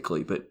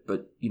stylistically, but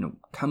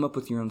come up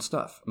with your own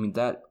stuff. I mean,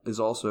 that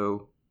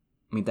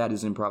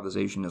is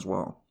improvisation as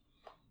well.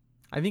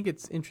 I think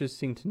it's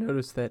interesting to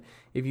notice that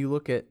if you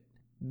look at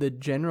the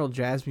general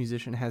jazz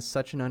musician has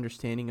such an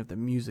understanding of the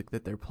music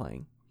that they're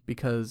playing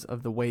because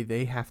of the way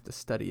they have to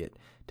study it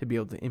to be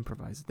able to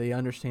improvise. They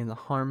understand the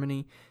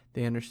harmony.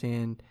 They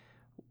understand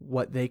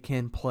what they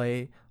can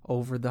play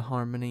over the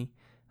harmony.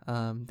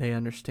 They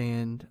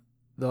understand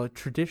the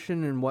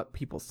tradition and what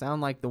people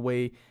sound like, the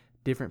way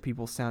different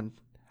people sound,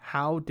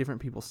 how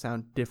different people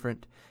sound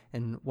different,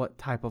 and what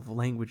type of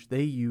language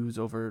they use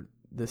over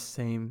the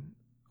same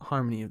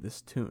harmony of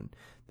this tune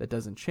that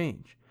doesn't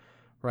change,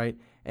 right?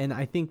 And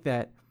I think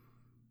that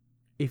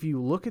if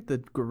you look at the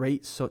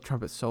great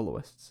trumpet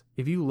soloists,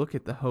 if you look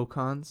at the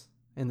Håkans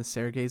and the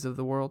Sergeis of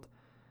the world,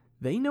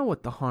 they know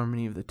what the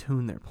harmony of the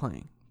tune they're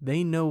playing.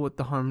 They know what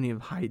the harmony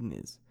of Haydn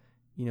is.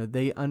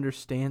 They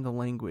understand the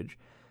language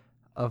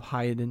of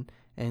Haydn,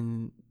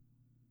 and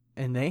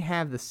they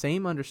have the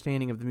same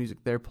understanding of the music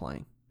they're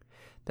playing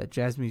that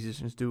jazz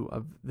musicians do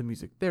of the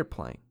music they're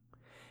playing.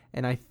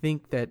 And I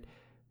think that,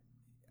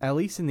 at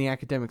least in the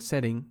academic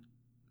setting,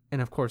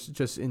 and of course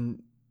just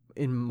in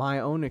my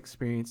own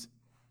experience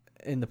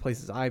in the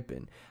places I've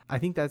been, I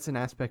think that's an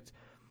aspect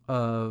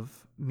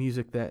of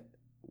music that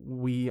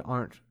we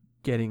aren't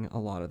getting a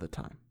lot of the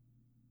time.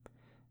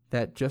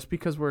 That just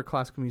because we're a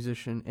classical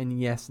musician, and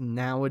yes,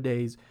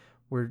 nowadays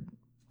we're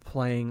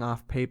playing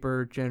off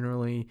paper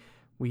generally,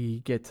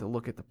 we get to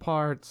look at the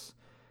parts,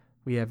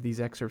 we have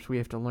these excerpts we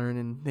have to learn,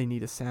 and they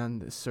need to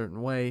sound a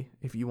certain way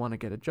if you want to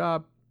get a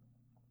job.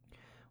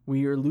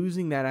 We are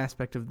losing that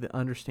aspect of the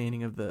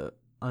understanding of the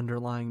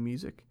underlying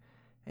music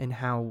and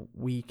how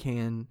we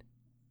can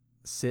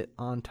sit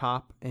on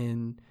top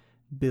and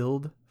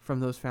build from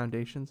those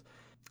foundations.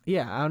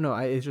 Yeah, I don't know.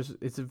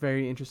 It's a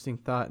very interesting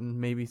thought, and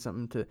maybe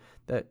something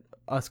that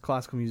us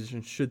classical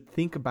musicians should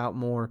think about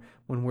more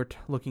when we're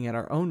looking at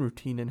our own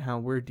routine and how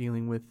we're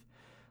dealing with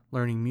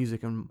learning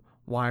music, and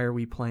why are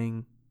we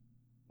playing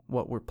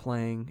what we're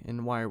playing,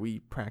 and why are we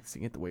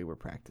practicing it the way we're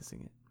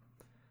practicing it.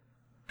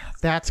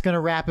 That's going to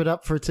wrap it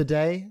up for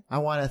today. I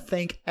want to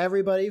thank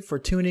everybody for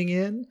tuning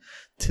in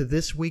to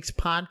this week's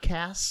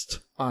podcast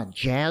on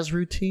jazz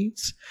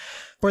routines.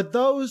 For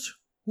those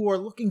who are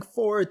looking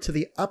forward to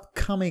the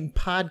upcoming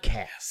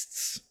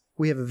podcasts,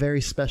 we have a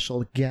very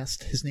special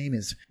guest. His name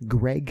is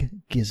Greg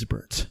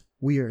Gisbert.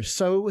 We are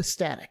so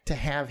ecstatic to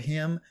have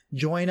him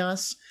join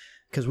us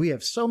because we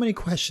have so many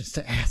questions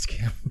to ask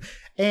him.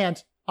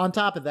 And on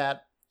top of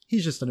that,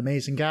 he's just an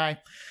amazing guy.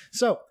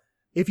 So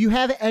if you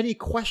have any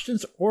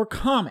questions or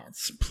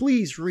comments,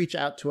 please reach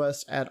out to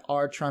us at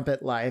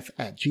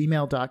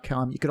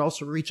ourtrumpetlife@gmail.com. You can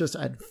also reach us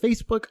at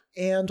Facebook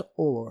and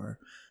or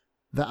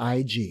the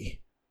IG.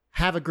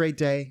 Have a great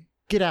day.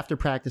 Get after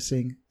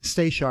practicing.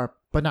 Stay sharp,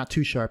 but not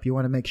too sharp. You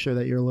want to make sure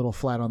that you're a little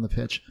flat on the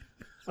pitch,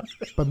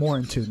 but more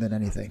in tune than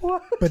anything.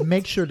 But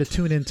make sure to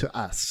tune in to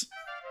us.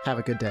 Have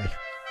a good day.